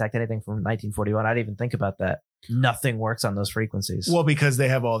can't contact anything from 1941. I didn't even think about that. Nothing works on those frequencies. Well, because they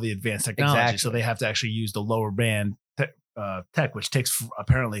have all the advanced technology, exactly. So they have to actually use the lower band tech, which takes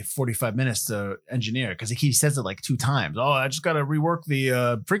apparently 45 minutes to engineer, because he says it like 2 times. Oh, I just got to rework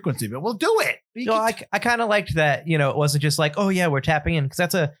the frequency, but we'll do it. I kind of liked that. You know, it wasn't just like, oh yeah, we're tapping in, because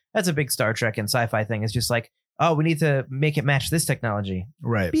that's a big Star Trek and sci-fi thing. It's just like, oh, we need to make it match this technology.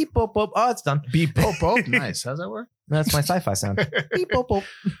 Right. Beep boop boop. Oh, it's done. Beep boop boop. Nice. How's that work? That's my sci-fi sound. Beep boop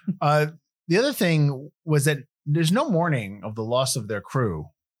boop. The other thing was that there's no mourning of the loss of their crew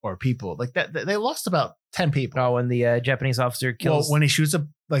or people like that. They lost about 10 people. Oh, when the Japanese officer kills. Well, when he shoots up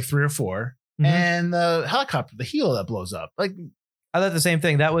like 3 or 4, and the helicopter, the Hilo that blows up. Like, I thought the same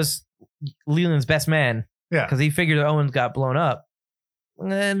thing. That was Leland's best man. Yeah, because he figured Owens got blown up.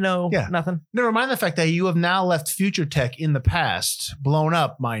 Nothing. Never mind the fact that you have now left future tech in the past, blown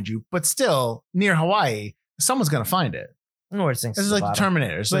up, mind you, but still near Hawaii. Someone's gonna find it. This is like the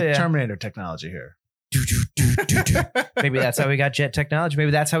Terminator. It's like Terminator technology here. Maybe that's how we got jet technology.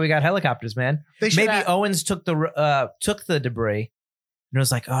 Maybe that's how we got helicopters, man. Maybe Owens took the debris and it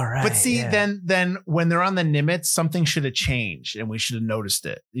was like, all right. But see, then when they're on the Nimitz, something should have changed and we should have noticed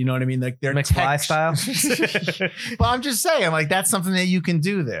it. You know what I mean? Like they're McFly style. But I'm just saying, like, that's something that you can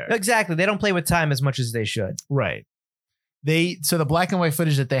do there. Exactly. They don't play with time as much as they should. Right. So the black and white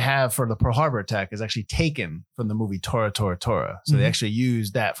footage that they have for the Pearl Harbor attack is actually taken from the movie Tora Tora Tora. So they actually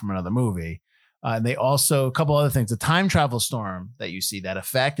used that from another movie. And they also, a couple other things, the time travel storm that you see, that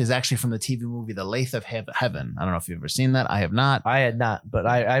effect is actually from the TV movie, The Lathe of Heaven. I don't know if you've ever seen that. I have not. I had not, but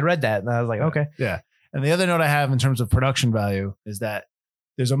I read that and I was like, okay. Yeah. And the other note I have in terms of production value is that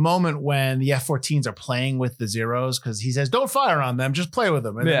there's a moment when the F-14s are playing with the Zeros because he says, don't fire on them, just play with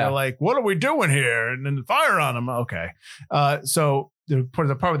them. And they're like, what are we doing here? And then fire on them. Okay. So the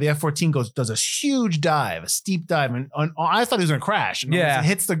part where the F-14 does a huge dive, a steep dive. And I thought he was going to crash. And it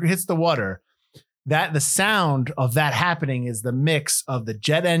hits the water. That the sound of that happening is the mix of the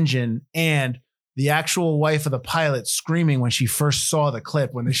jet engine and the actual wife of the pilot screaming when she first saw the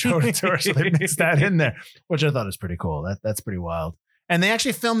clip when they showed it to her. So they mixed that in there, which I thought was pretty cool. That's pretty wild. And they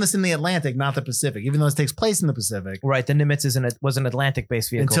actually filmed this in the Atlantic, not the Pacific, even though this takes place in the Pacific. Right. The Nimitz was an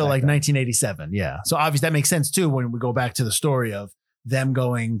Atlantic-based vehicle until like 1987. Yeah. So obviously that makes sense too when we go back to the story of them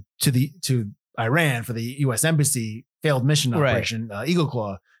going to Iran for the U.S. Embassy failed mission operation, Eagle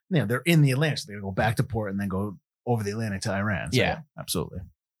Claw. You know, they're in the Atlantic, so they go back to port and then go over the Atlantic to Iran. So, yeah, absolutely.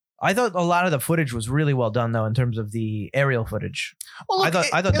 I thought a lot of the footage was really well done, though, in terms of the aerial footage. Well, look,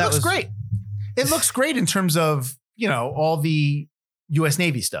 I thought that looks great. It looks great in terms of, you know, all the U.S.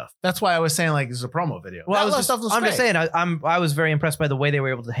 Navy stuff. That's why I was saying, like, this is a promo video. Well, I'm just saying, I was very impressed by the way they were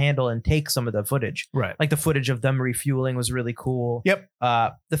able to handle and take some of the footage. Right. Like the footage of them refueling was really cool. Yep.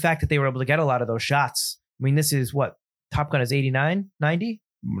 The fact that they were able to get a lot of those shots. I mean, this is what? Top Gun is 89, 90?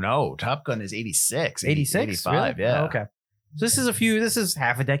 No, Top Gun is 86. 86? 85, really? yeah. Oh, okay. So this is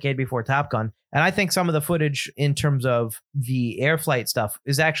half a decade before Top Gun. And I think some of the footage in terms of the air flight stuff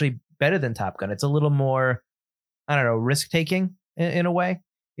is actually better than Top Gun. It's a little more, I don't know, risk-taking in a way.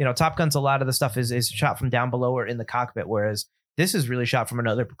 You know, Top Gun's a lot of the stuff is shot from down below or in the cockpit, whereas this is really shot from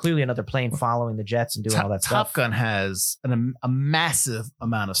clearly another plane following the jets and doing all that stuff. Top Gun has a massive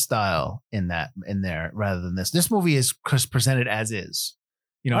amount of style in there rather than this. This movie is presented as is.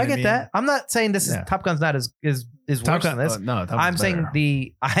 You know, I what get mean? that. I'm not saying this is Yeah. Top Gun's not as is worse than this. No, Top I'm Gun's saying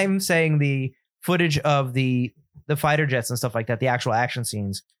better. I'm saying the footage of the fighter jets and stuff like that, the actual action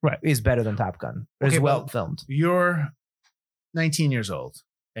scenes, Right. is better than Top Gun. It's Okay, well but- filmed. You're 19 years old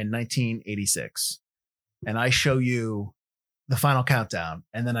in 1986, and I show you the Final Countdown,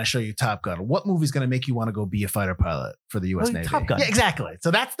 and then I show you Top Gun. What movie's going to make you want to go be a fighter pilot for the U.S. Well, Navy? Top Gun. Yeah, exactly.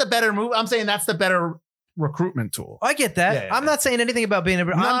 So that's the better movie. I'm saying that's the better recruitment tool. I get that. Yeah, yeah, I'm yeah. not saying anything about being I'm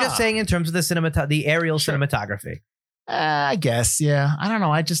Nah. just saying in terms of the aerial Sure. cinematography. I guess, yeah. I don't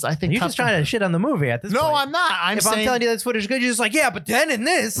know. I think You're Top just trying to shit on the movie at this No, point. I'm not. I'm if saying. I'm telling you this footage is good, you're just like, yeah, but then in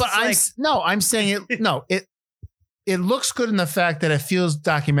this, But it's I'm saying it. No, it looks good in the fact that it feels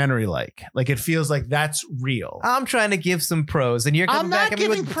documentary like it feels like that's real. I'm trying to give some pros, and you're coming I'm back not at me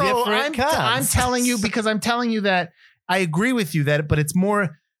giving with pro. different cons. I'm telling you because I'm telling you that I agree with you that, but it's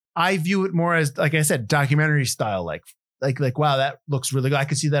more. I view it more as, like I said, documentary style. Like wow, that looks really good. I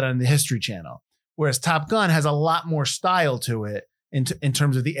could see that on the History Channel. Whereas Top Gun has a lot more style to it in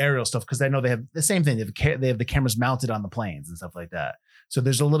terms of the aerial stuff, because I know they have the same thing. They have the cameras mounted on the planes and stuff like that. So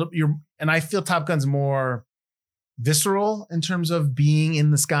there's a little. And I feel Top Gun's more visceral in terms of being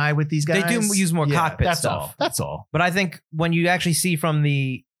in the sky with these guys. They do use more cockpit that's stuff. all. That's all. But I think when you actually see from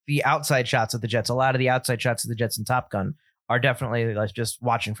the outside shots of the jets, a lot of the outside shots of the jets in Top Gun are definitely like just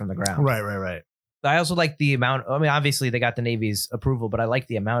watching from the ground. Right. I also like the amount. I mean, obviously they got the Navy's approval, but I like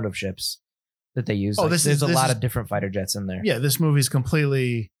the amount of ships that they use. Oh, Like, this there's is- a this lot is- of different fighter jets in there. Yeah, this movie's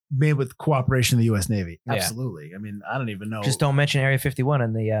completely made with cooperation of the U.S. Navy. Yeah. Absolutely. I mean, I don't even know. Just don't mention Area 51,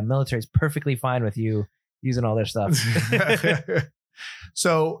 and the military's perfectly fine with you using all their stuff.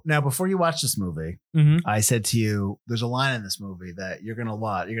 So now, before you watch this movie, Mhm. I said to you, "There's a line in this movie that you're gonna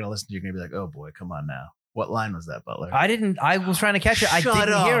watch. You're gonna listen to. You're gonna be like, oh boy, come on now. What line was that, Butler? I was trying to catch it. I Shut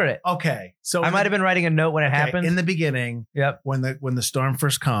didn't up. hear it. Okay, so I might have been writing a note when it happened. in the beginning. Yep. When the storm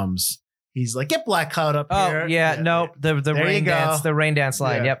first comes, he's like, "Get Black Cloud up Oh here." yeah, nope. The There you rain go. dance, the rain dance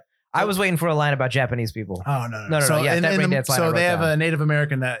line. Yeah. Yep. I was waiting for a line about Japanese people. Oh no. No, yeah, that rain dance line I so wrote they have down. a Native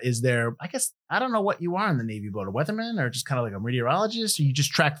American that is there. I guess I don't know what you are in the Navy boat, a weatherman or just kind of like a meteorologist, or you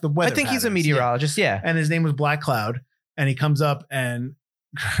just track the I weather. think he's a patterns? meteorologist. Yeah. And his name was Black Cloud, and he comes up and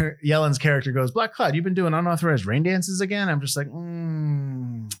Yellen's character goes, "Black Cloud, you've been doing unauthorized rain dances again?" I'm just like,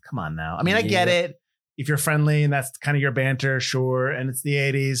 come on now. I mean, I get it. If you're friendly and that's kind of your banter, sure. And it's the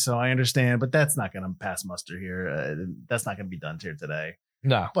 80s, so I understand, but that's not going to pass muster here. That's not going to be done here today.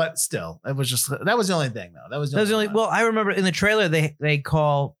 No. But still, that was the only thing, though. That was the only Well, I remember in the trailer they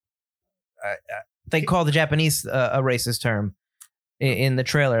call the Japanese a racist term in the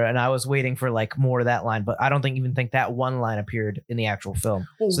trailer, and I was waiting for like more of that line, but I don't even think that one line appeared in the actual film.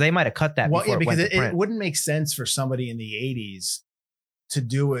 Well, So they might have cut that. Well, before yeah, because it, went to it print. wouldn't make sense for somebody in the 80s to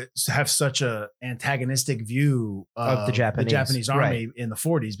do it, to have such a antagonistic view Of the Japanese, army right. in the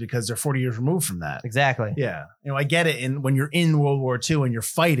 40s, because they're 40 years removed from that. Exactly. Yeah. I get it. And when you're in World War II and you're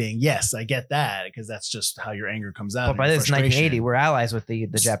fighting, yes, I get that, because that's just how your anger comes out. But by and your this 1980, frustration. we're allies with the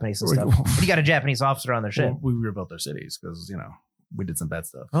Japanese and stuff. But you got a Japanese officer on their ship. Well, we rebuilt their cities because, we did some bad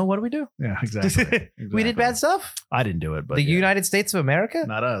stuff. Oh, what do we do? Yeah, exactly. We did bad stuff? I didn't do it, but The yeah. United States of America?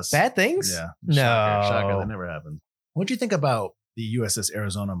 Not us. Bad things? Yeah. No. Shocker. That never happened. What'd you think about the USS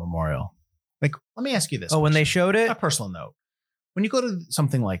Arizona Memorial? Like, let me ask you this. Oh, when they question. showed it? A personal note. When you go to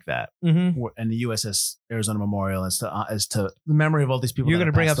something like that, Mm-hmm. and the USS Arizona Memorial as to the memory of all these people, You're that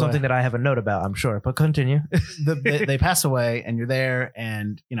going to bring up have passed something away. that I have a note about, I'm sure, but continue. They pass away, and you're there,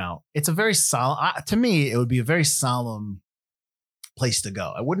 and it's a very solemn. To me, it would be a very solemn place to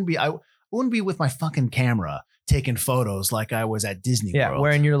go. I wouldn't be with my fucking camera taking photos like I was at Disney Yeah, World.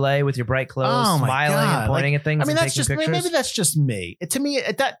 wearing your lei with your bright clothes, Oh my smiling God. and pointing at things. I mean, and that's taking just pictures. maybe that's just me. To me,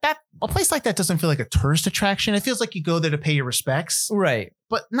 that a place like that doesn't feel like a tourist attraction. It feels like you go there to pay your respects, right.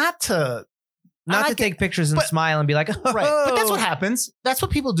 but not to Not I to get- take pictures and but- smile and be like, oh. right. But that's what happens. That's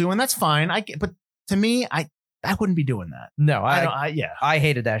what people do, and that's fine. But to me, I wouldn't be doing that. No, Yeah, I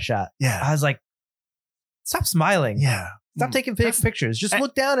hated that shot. yeah, I was like, stop smiling. yeah. Stop taking fake pictures. Just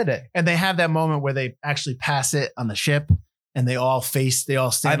look down at it. And they have that moment where they actually pass it on the ship, and they all stand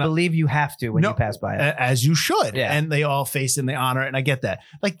I up. believe you have to when No, you pass by it. As you should. Yeah. And they all face it and they honor it. And I get that.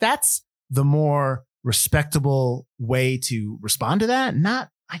 Like, that's the more respectable way to respond to that.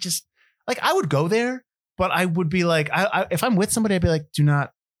 I would go there, but I would be like, if I'm with somebody, I'd be like, do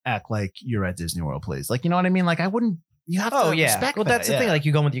not act like you're at Disney World, please. Like, you know what I mean? Like, I wouldn't, you have Oh to yeah. respect Well, that. that's the thing. Yeah. Like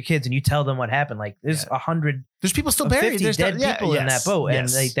you go with your kids and you tell them what happened. Like there's 100, there's people still 50 buried. There's dead people in that boat, and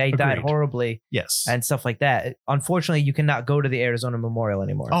they died Agreed. horribly Yes. and stuff like that. Unfortunately, you cannot go to the Arizona Memorial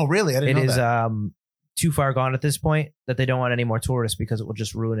anymore. Oh, really? I didn't It know is that. too far gone at this point that they don't want any more tourists because it will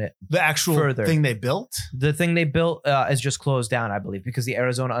just ruin it. The actual Further. thing they built The thing they built is just closed down, I believe, because the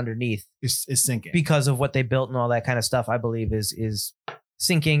Arizona underneath, is sinking. because of what they built and all that kind of stuff, I believe is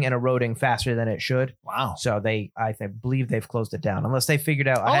sinking and eroding faster than it should. Wow. So I believe they've closed it down, unless they figured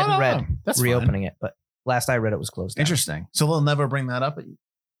out. Oh, I hadn't no, read no. That's reopening it, but last I read it was closed down. Interesting. So they'll never bring that up.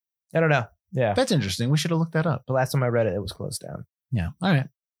 I don't know. Yeah, That's interesting. We should have looked that up. the last time I read it, it was closed down. Yeah. All right.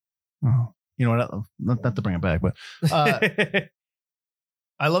 Oh, you know what? Not to bring it back, but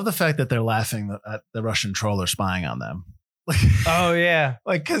I love the fact that they're laughing at the Russian trawler spying on them. Oh yeah,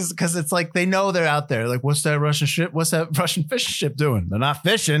 Like, because it's like they know they're out there. Like, what's that Russian ship? What's that Russian fishing ship doing? They're not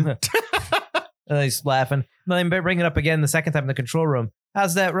fishing. and he's laughing. And then they bring it up again the second time in the control room.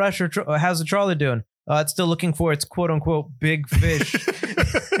 How's that how's the trawler doing? It's still looking for its quote unquote big fish.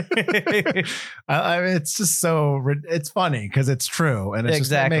 I mean, it's just it's funny because it's true, and it's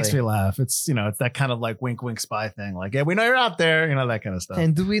Exactly. just, it makes me laugh. It's it's that kind of like wink wink spy thing. Like, yeah, we know you're out there, that kind of stuff.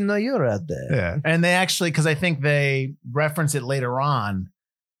 And do we know you're out there? Yeah, and they actually, because I think they reference it later on,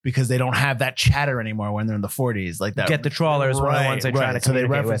 because they don't have that chatter anymore when they're in the 40s, like that. Get the trawler is one of the ones they're trying to So they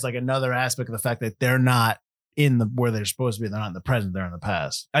communicate reference with. like another aspect of the fact that they're not in where they're supposed to be. They're not in the present. They're in the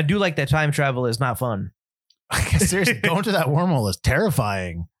past. I do like that time travel is not fun. Seriously, going to that wormhole is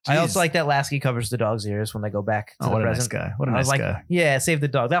terrifying. I also Jeez. like that Lasky covers the dog's ears when they go back to Oh, the what a nice present. guy. What a I was nice like, guy. yeah, save the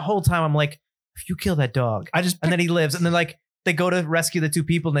dog. That whole time I'm like, if you kill that dog, I just and then he lives, and then like they go to rescue the two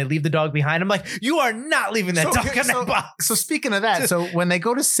people and they leave the dog behind. I'm like, you are not leaving that dog in that box. So speaking of that, so when they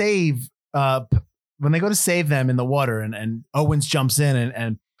go to save them in the water, and Owens jumps in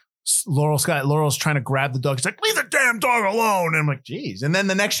and Laurel's trying to grab the dog. He's like, leave the damn dog alone. And I'm like, geez. And then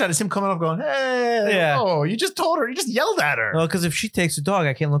the next shot is him coming up going, hey, Yeah. oh, you just told her, you just yelled at her. Well, because if she takes the dog,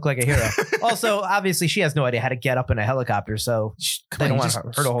 I can't look like a hero. Also, obviously, she has no idea how to get up in a helicopter, so they don't want her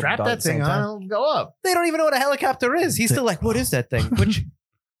to hold the strap dog that at the same thing time. on, go up. They don't even know what a helicopter is. He's still like, what is that thing? Which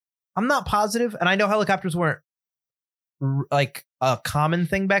I'm not positive. And I know helicopters weren't like a common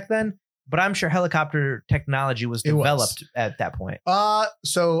thing back then, but I'm sure helicopter technology was It was. developed at that point.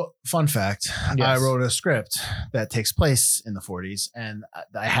 So fun fact, I Yes. wrote a script that takes place in the 40s, and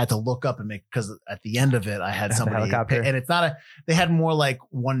I had to look up and because at the end of it, I had The somebody, helicopter. and it's not they had more like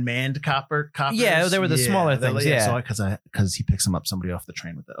one manned coppers. Yeah, they were the smaller things, yeah. So because he picks him up somebody off the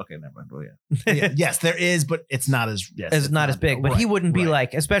train with it. Okay, never mind. Oh yeah. Yes, there is, but it's not as It's not as big, but he wouldn't be right.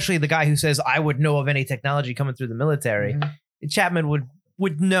 like, especially the guy who says, I would know of any technology coming through the military. Mhm. Chapman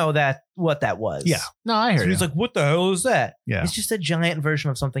would know what that was. Yeah, no, I hear So you. he's like, what the hell is that? Yeah, It's just a giant version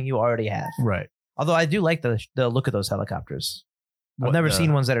of something you already have. right. Although I do like the look of those helicopters. I've What, never the-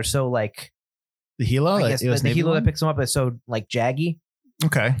 seen ones that are so like, the Hilo. I guess the helo that picks them up is so like jaggy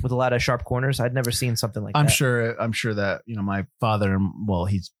Okay. with a lot of sharp corners. I'd never seen something like I'm that. sure that my father, well,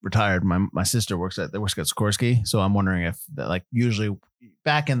 he's retired. My sister works at Sikorsky, so I'm wondering if that, like, usually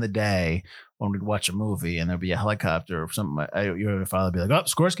back in the day when we'd watch a movie and there'd be a helicopter or something, your father would be like, "Oh,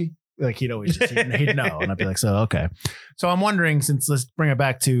 Sikorsky," like he'd always he'd know, and I'd be like, "So okay." So I'm wondering, since let's bring it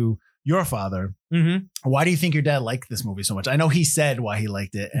back to your father, Mm-hmm. why do you think your dad liked this movie so much? I know he said why he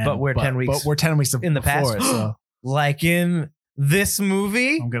liked it, But we're 10 weeks But we're 10 weeks in the past. before it, so Like in this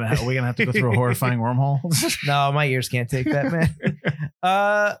movie. are we gonna have to go through a horrifying wormhole? No, my ears can't take that, man.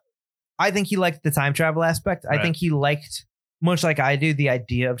 I think he liked the time travel aspect. I Right. think he liked, much like I do, the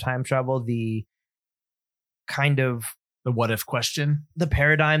idea of time travel, the kind of The what if question. the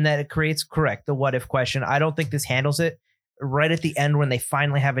paradigm that it creates. Correct. The what if question. I don't think this handles it. Right at the end, when they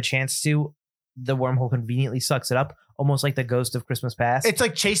finally have a chance to, the wormhole conveniently sucks it up, almost like the ghost of Christmas Past. It's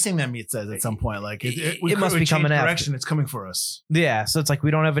like chasing them. It says at some point, like It must be coming after. direction. It's coming for us. Yeah, so it's like we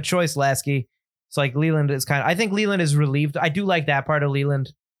don't have a choice, Lasky. It's like Leland is I think Leland is relieved. I do like that part of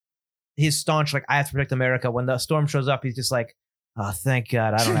Leland. He's staunch, like, I have to protect America. When the storm shows up, he's just like, oh, thank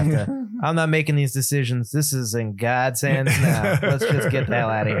God, I don't have to. I'm not making these decisions. This is in God's hands now. Let's just get the hell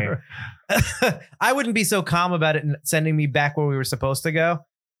out of here. I wouldn't be so calm about it sending me back where we were supposed to go.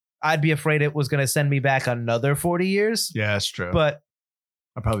 I'd be afraid it was going to send me back another 40 years. Yeah, that's true. But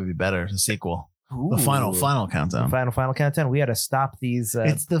I'd probably be better. The sequel, the Ooh. final The countdown. final countdown. We had to stop these.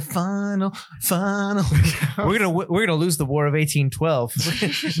 It's the final. We're gonna lose the War of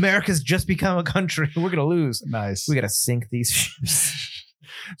 1812. America's just become a country. We're gonna lose. Nice. We gotta sink these ships.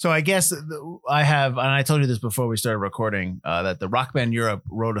 So I guess I have, and I told you this before we started recording, that the Rock Band Europe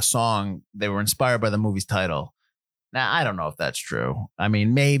wrote a song. They were inspired by the movie's title. Now, I don't know if that's true. I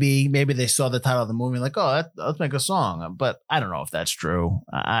mean, maybe they saw the title of the movie like, oh, let's make a song. But I don't know if that's true.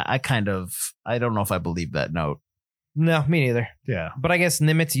 I don't know if I believe that note. No, me neither. Yeah. But I guess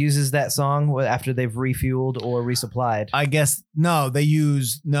Nimitz uses that song after they've refueled or resupplied. I guess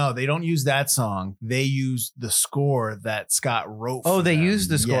they don't use that song. They use the score that Scott wrote. Oh, for they them. used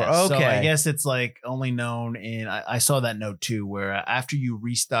the score. Yes. Okay. So I guess it's like only known in. I saw that note too, where after you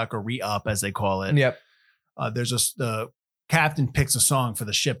restock or re-up, as they call it. Yep. There's the captain picks a song for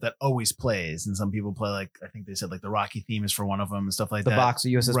the ship that always plays, and some people play like I think they said like the Rocky theme is for one of them and stuff like The that. Boxer,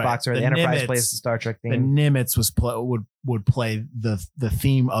 USS Right. Boxer, the Enterprise plays the Star Trek The theme. Nimitz would play the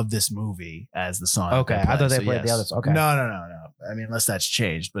theme of this movie as the song. Okay, that I thought they So played the others. Okay. No. I mean, unless that's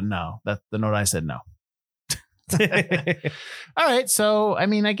changed, but no. That the note I said no. All right, so I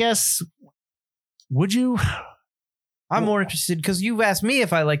mean, I guess would you? I'm more interested because you've asked me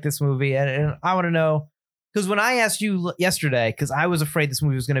if I like this movie, and I want to know because when I asked you yesterday, because I was afraid this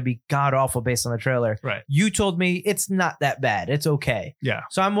movie was going to be god awful based on the trailer, Right. you told me it's not that bad, it's okay. Yeah.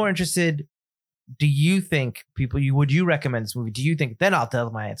 So I'm more interested. Do you think would you recommend this movie? Do you think? Then I'll tell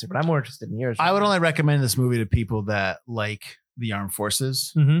my answer, but I'm more interested in yours. I would only recommend this movie to people that like the armed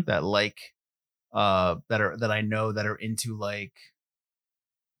forces, Mhm. that like that I know that are into like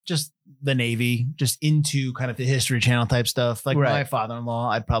just the Navy, just into kind of the History Channel type stuff. Like Right. my father-in-law,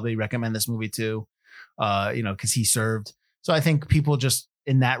 I'd probably recommend this movie too. Because he served. So I think people just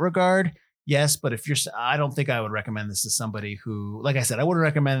in that regard, yes. But if I don't think I would recommend this to somebody who, like I said, I wouldn't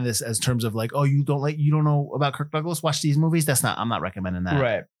recommend this as terms of like, oh, you don't know about Kirk Douglas, watch these movies. I'm not recommending that.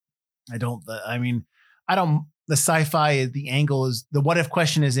 Right. The sci-fi, the angle is the what if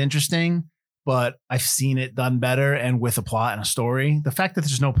question is interesting, but I've seen it done better and with a plot and a story. The fact that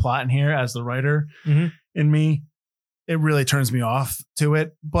there's no plot in here as the writer Mhm. in me, it really turns me off to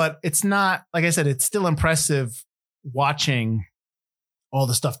it. But it's not, like I said, it's still impressive watching all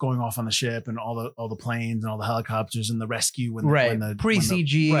the stuff going off on the ship and all the planes and all the helicopters and the rescue when Pre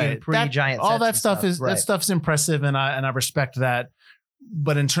CG and pre giant. all that stuff is that stuff's impressive and I respect that.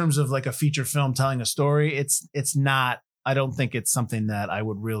 But in terms of like a feature film telling a story, it's not. I don't think it's something that I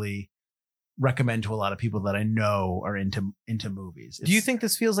would really recommend to a lot of people that I know are into movies. Do you think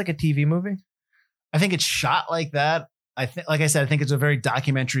this feels like a TV movie? I think it's shot like that. I think, like I said, I think it's a very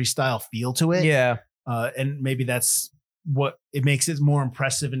documentary style feel to it. Yeah. And maybe that's what it makes it more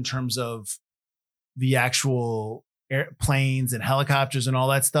impressive in terms of the actual airplanes and helicopters and all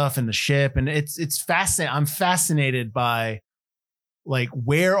that stuff and the ship. And it's fascinating. I'm fascinated by like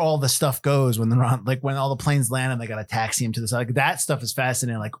where all the stuff goes when they're on, like when all the planes land and they got to taxi them to the side. Like that stuff is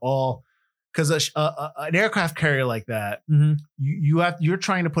fascinating. Like because an aircraft carrier like that, Mhm. you're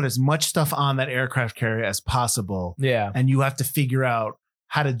trying to put as much stuff on that aircraft carrier as possible. Yeah. And you have to figure out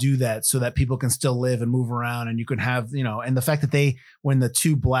how to do that so that people can still live and move around and you can have, and the fact that when the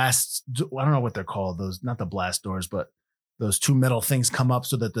two blasts, I don't know what they're called, those, not the blast doors, but those two metal things come up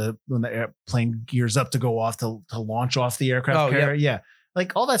so that when the airplane gears up to go off to launch off the aircraft carrier. Yeah.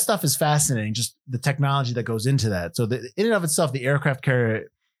 Like all that stuff is fascinating. Just the technology that goes into that. So in and of itself, the aircraft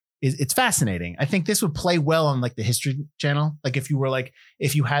carrier it's fascinating. I think this would play well on like the History Channel. Like if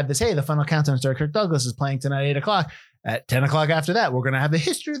you had this, hey, the final countdown star Kirk Douglas is playing tonight at 8:00. At 10:00 after that, we're going to have the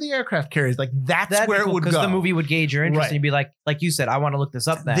history of the aircraft carriers. Like that's where it would go. Because the movie would gauge your interest Right. and you'd be like you said, I want to look this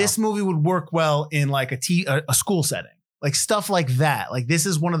up now. This movie would work well in like a school setting, like stuff like that. Like this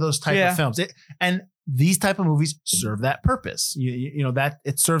is one of those type of films. And these type of movies serve that purpose. You know that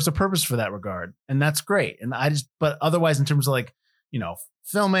it serves a purpose for that regard. And that's great. And but otherwise in terms of like,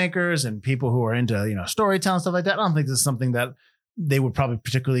 filmmakers and people who are into, storytelling, stuff like that, I don't think this is something that they would probably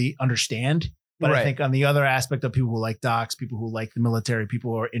particularly understand. But I think on the other aspect of people who like docs, people who like the military,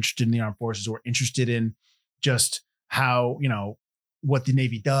 people who are interested in the armed forces, or interested in just how, what the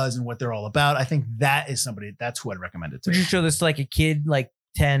Navy does and what they're all about, I think that's who I'd recommend it to. Would you show this to like a kid, like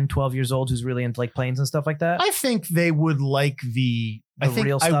 10, 12 years old, who's really into like planes and stuff like that? I think they would like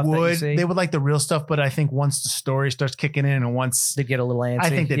real stuff that you see? They would like the real stuff, but I think once the story starts kicking in and once they get a little antsy, I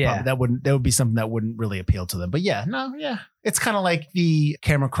think that would be something that wouldn't really appeal to them. But it's kind of like the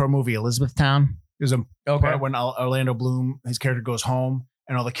Cameron Crowe movie Elizabethtown. There's a part when Orlando Bloom, his character, goes home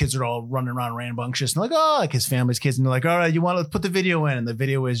and all the kids are all running around rambunctious and like his family's kids, and they're like, all right, you want to put the video in, and the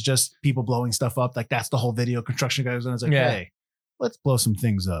video is just people blowing stuff up. Like that's the whole video. Construction guys, and it's like, hey, let's blow some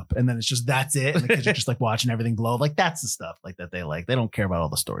things up. And then it's just, that's it. And the kids are just like watching everything blow. Like that's the stuff like that they like. They don't care about all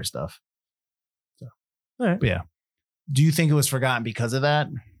the story stuff. So, all right. But yeah. Do you think it was forgotten because of that?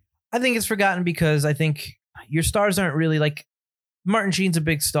 I think it's forgotten because I think your stars aren't really like Martin Sheen's a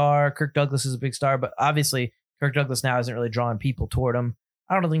big star. Kirk Douglas is a big star, but obviously Kirk Douglas now isn't really drawing people toward him.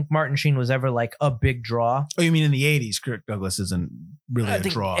 I don't think Martin Sheen was ever like a big draw. Oh, you mean in the 80s, Kirk Douglas isn't really a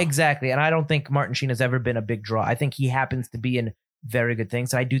draw. Exactly. And I don't think Martin Sheen has ever been a big draw. I think he happens to be in very good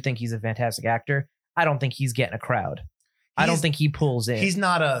things. And I do think he's a fantastic actor. I don't think he's getting a crowd. I don't think he pulls in. He's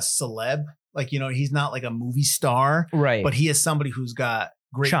not a celeb. Like, you know, he's not like a movie star. Right. But he is somebody who's got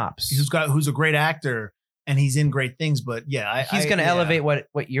great chops. Who's a great actor. And he's in great things, but he's going to elevate what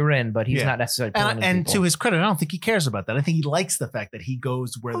you're in, but he's not necessarily pulling and to his credit, I don't think he cares about that. I think he likes the fact that he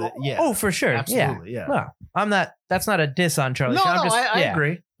goes where Oh, for sure. Absolutely, yeah. No, I'm not. That's not a diss on Charlie No, Sheen. I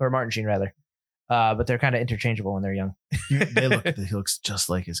agree. Or Martin Sheen, rather. But they're kind of interchangeable when they're young. He looks just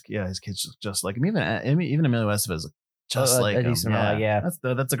like his kids look just like him. Even Emilio Estevez just like him.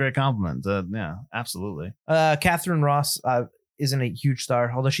 That's a great compliment. Yeah, absolutely. Catherine Ross isn't a huge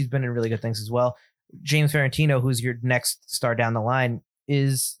star, although she's been in really good things as well. James Ferrantino, who's your next star down the line,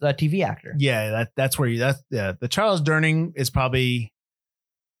 is a TV actor. Yeah, that's where the Charles Durning is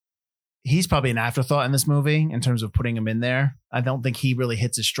he's probably an afterthought in this movie in terms of putting him in there. I don't think he really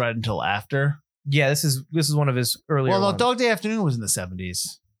hits his stride until after. Yeah, this is one of his earlier. Well, Dog Day Afternoon was in the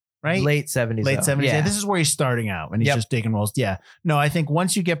 70s, right? Late 70s. Late 70s. Yeah, this is where he's starting out and he's just taking roles. Yeah. No, I think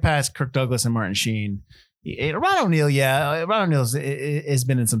once you get past Kirk Douglas and Martin Sheen, Ron O'Neal, Ron O'Neal has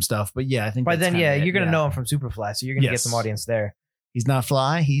been in some stuff, but I think by then, you're gonna know him from Superfly, so you're gonna get some audience there. He's not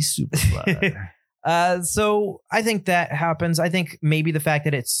fly, he's Superfly. So I think that happens. I think maybe the fact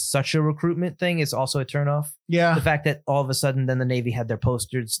that it's such a recruitment thing is also a turnoff. Yeah, the fact that all of a sudden then the Navy had their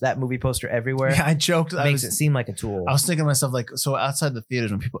posters, that movie poster everywhere. Yeah, I joked. Makes it seem like a tool. I was thinking to myself, like, so outside the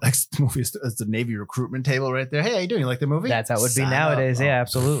theaters when people exit the movie, it's the Navy recruitment table right there. Hey, how you doing? You like the movie? That's how it would be nowadays. Yeah,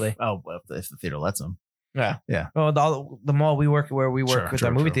 absolutely. Oh, if the theater lets them. Yeah. Well, the mall we work with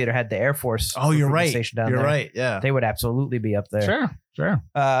our movie theater had the Air Force. Oh, you're right. Station down you're there. right. Yeah. They would absolutely be up there. Sure.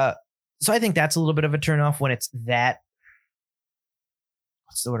 So I think that's a little bit of a turnoff when it's that.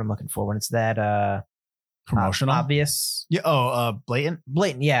 What's the word I'm looking for? When it's that promotional, obvious. Yeah. Blatant.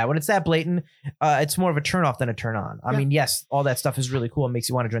 Blatant. Yeah. When it's that blatant, it's more of a turn off than a turn on. I mean, yes, all that stuff is really cool and makes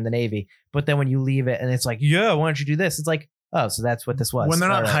you want to join the Navy. But then when you leave it and it's like, yeah, why don't you do this? It's like, oh, so that's what this was. When they're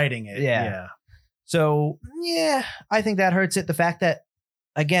not hiding it. Yeah. So, I think that hurts it. The fact that,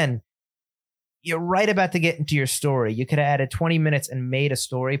 again, you're right about to get into your story. You could have added 20 minutes and made a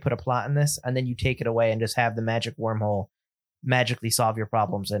story, put a plot in this, and then you take it away and just have the magic wormhole magically solve your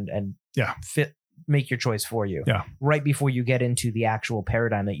problems and make your choice for you. Yeah. Right before you get into the actual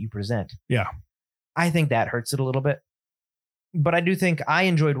paradigm that you present. Yeah. I think that hurts it a little bit. But I do think I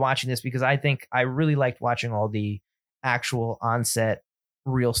enjoyed watching this because I think I really liked watching all the actual on-set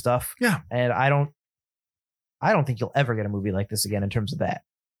real stuff. Yeah. And I don't think you'll ever get a movie like this again in terms of that.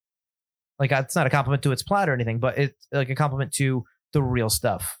 Like, it's not a compliment to its plot or anything, but it's like a compliment to the real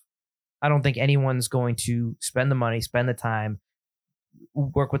stuff. I don't think anyone's going to spend the money, spend the time,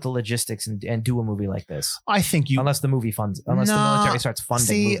 work with the logistics and do a movie like this. I think unless the military starts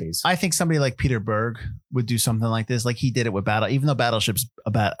funding movies. I think somebody like Peter Berg would do something like this. Like he did it with even though Battleship's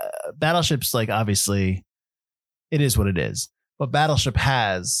like, obviously it is what it is. But Battleship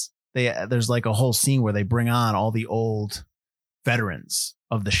there's like a whole scene where they bring on all the old veterans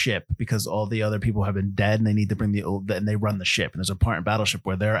of the ship because all the other people have been dead and they need to bring and they run the ship. And there's a part in Battleship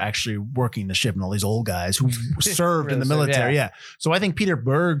where they're actually working the ship and all these old guys who served in the military. Yeah. So I think Peter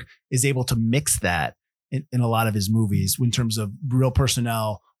Berg is able to mix that in a lot of his movies in terms of real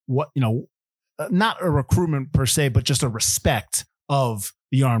personnel, not a recruitment per se, but just a respect of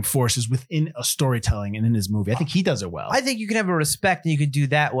the armed forces within a storytelling and in his movie. I think he does it well. I think you can have a respect and you could do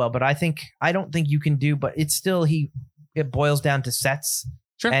that well, but I don't think you can do, but it's still, it boils down to sets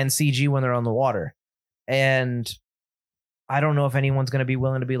and CG when they're on the water. And I don't know if anyone's going to be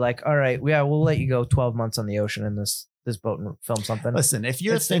willing to be like, all right, we'll let you go 12 months on the ocean in this boat and film something. Listen, if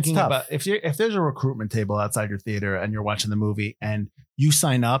you're thinking about, if there's a recruitment table outside your theater and you're watching the movie and you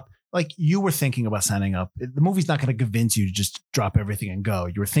sign up, like you were thinking about signing up, the movie's not going to convince you to just drop everything and go.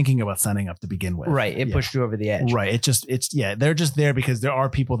 You were thinking about signing up to begin with. Right. It pushed you over the edge. Right. They're just there because there are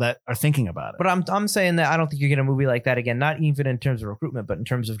people that are thinking about it. But I'm saying that I don't think you get a movie like that again, not even in terms of recruitment, but in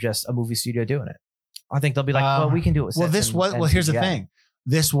terms of just a movie studio doing it. I think they'll be like, well, we can do it with here's the thing.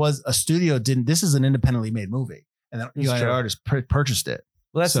 This was a studio this is an independently made movie. And then United Artists purchased it.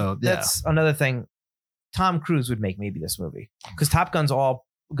 Well, that's another thing. Tom Cruise would make maybe this movie because Top Gun's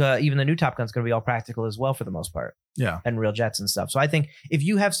even the new Top Gun's going to be all practical as well for the most part. Yeah. And real jets and stuff. So I think if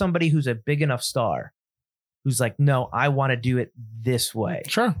you have somebody who's a big enough star who's like, no, I want to do it this way.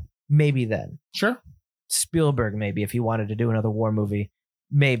 Sure. Maybe then. Sure. Spielberg, maybe if he wanted to do another war movie,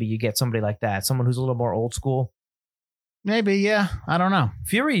 maybe you get somebody like that. Someone who's a little more old school. Maybe. Yeah. I don't know.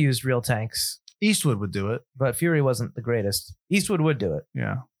 Fury used real tanks. Eastwood would do it. But Fury wasn't the greatest. Eastwood would do it.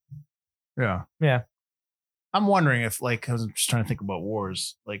 Yeah. Yeah. Yeah. I'm wondering if, like, I was just trying to think about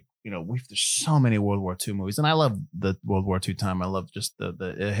wars. Like, there's so many World War II movies, and I love the World War II time. I love just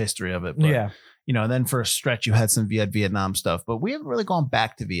the history of it. But, then for a stretch, you had some Vietnam stuff, but we haven't really gone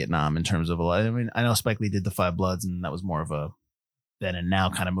back to Vietnam in terms of a lot. I mean, I know Spike Lee did The Five Bloods, and that was more of a then and now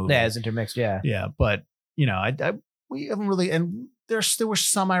kind of movie. Yeah, it's intermixed. Yeah. Yeah. But, we haven't really, and there were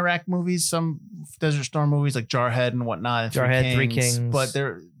some Iraq movies, some Desert Storm movies like Jarhead and whatnot. Jarhead, Three Kings. But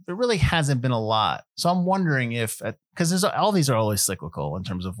there really hasn't been a lot. So I'm wondering if, because all these are always cyclical in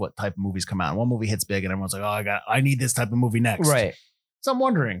terms of what type of movies come out. One movie hits big and everyone's like, oh, I need this type of movie next. Right. So I'm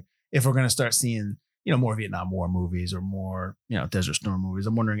wondering if we're going to start seeing, more Vietnam War movies or more, Desert Storm movies.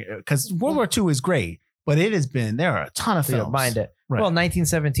 I'm wondering, because World War II is great, but there are a ton of films. Mind it. Right. Well,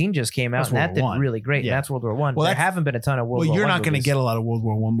 1917 just came out, and that did really great. Yeah. And that's World War I. Well, there haven't been a ton of World War I. Well, you're not going to movies. get a lot of World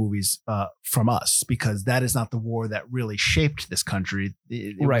War I movies from us because that is not the war that really shaped this country.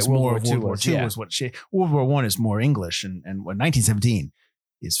 It was more of World War II was what shaped. World War I is more English, and 1917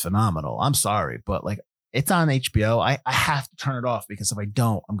 is phenomenal. I'm sorry, but like it's on HBO. I have to turn it off because if I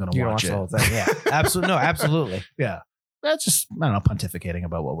don't, I'm going to watch it. The whole thing. Yeah, absolutely. No, absolutely. Yeah, that's just pontificating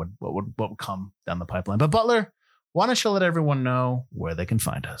about what would come down the pipeline. But Butler, why don't you let everyone know where they can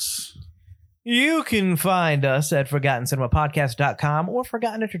find us? You can find us at ForgottenCinemaPodcast.com or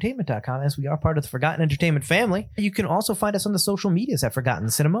ForgottenEntertainment.com, as we are part of the Forgotten Entertainment family. You can also find us on the social medias at Forgotten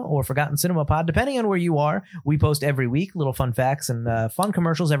Cinema or Forgotten Cinema Pod, depending on where you are. We post every week, little fun facts and fun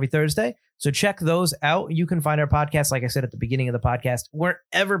commercials every Thursday. So check those out. You can find our podcast, like I said at the beginning of the podcast,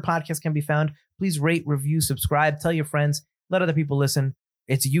 wherever podcasts can be found. Please rate, review, subscribe, tell your friends, let other people listen.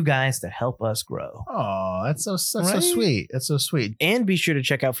 It's you guys that help us grow. Oh, that's so sweet. That's so sweet. And be sure to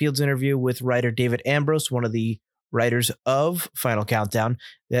check out Field's interview with writer David Ambrose, one of the writers of Final Countdown,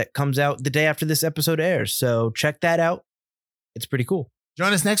 that comes out the day after this episode airs. So check that out. It's pretty cool.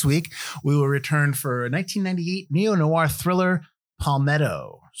 Join us next week. We will return for a 1998 neo-noir thriller,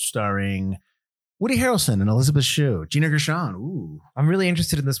 Palmetto, starring Woody Harrelson and Elizabeth Shue, Gina Gershon. Ooh, I'm really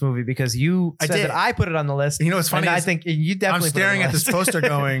interested in this movie because you said that I put it on the list. You know what's funny? I think you definitely. I'm staring at this poster,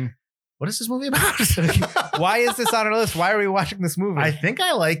 going, "What is this movie about? Why is this on our list? Why are we watching this movie?" I think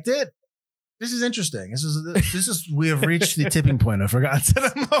I liked it. This is interesting. This is. We have reached the tipping point of Forgotten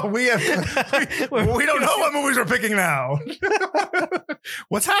Cinema. We don't know what movies we're picking now.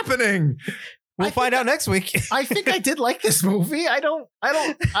 What's happening? We'll find out next week. I think I did like this movie. I don't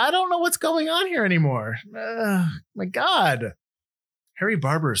know what's going on here anymore. My God. Harry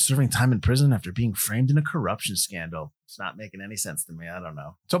Barber is serving time in prison after being framed in a corruption scandal. It's not making any sense to me. I don't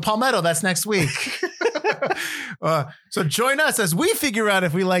know. So Palmetto, that's next week. So join us as we figure out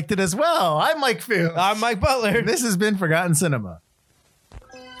if we liked it as well. I'm Mike Field. I'm Mike Butler. This has been Forgotten Cinema.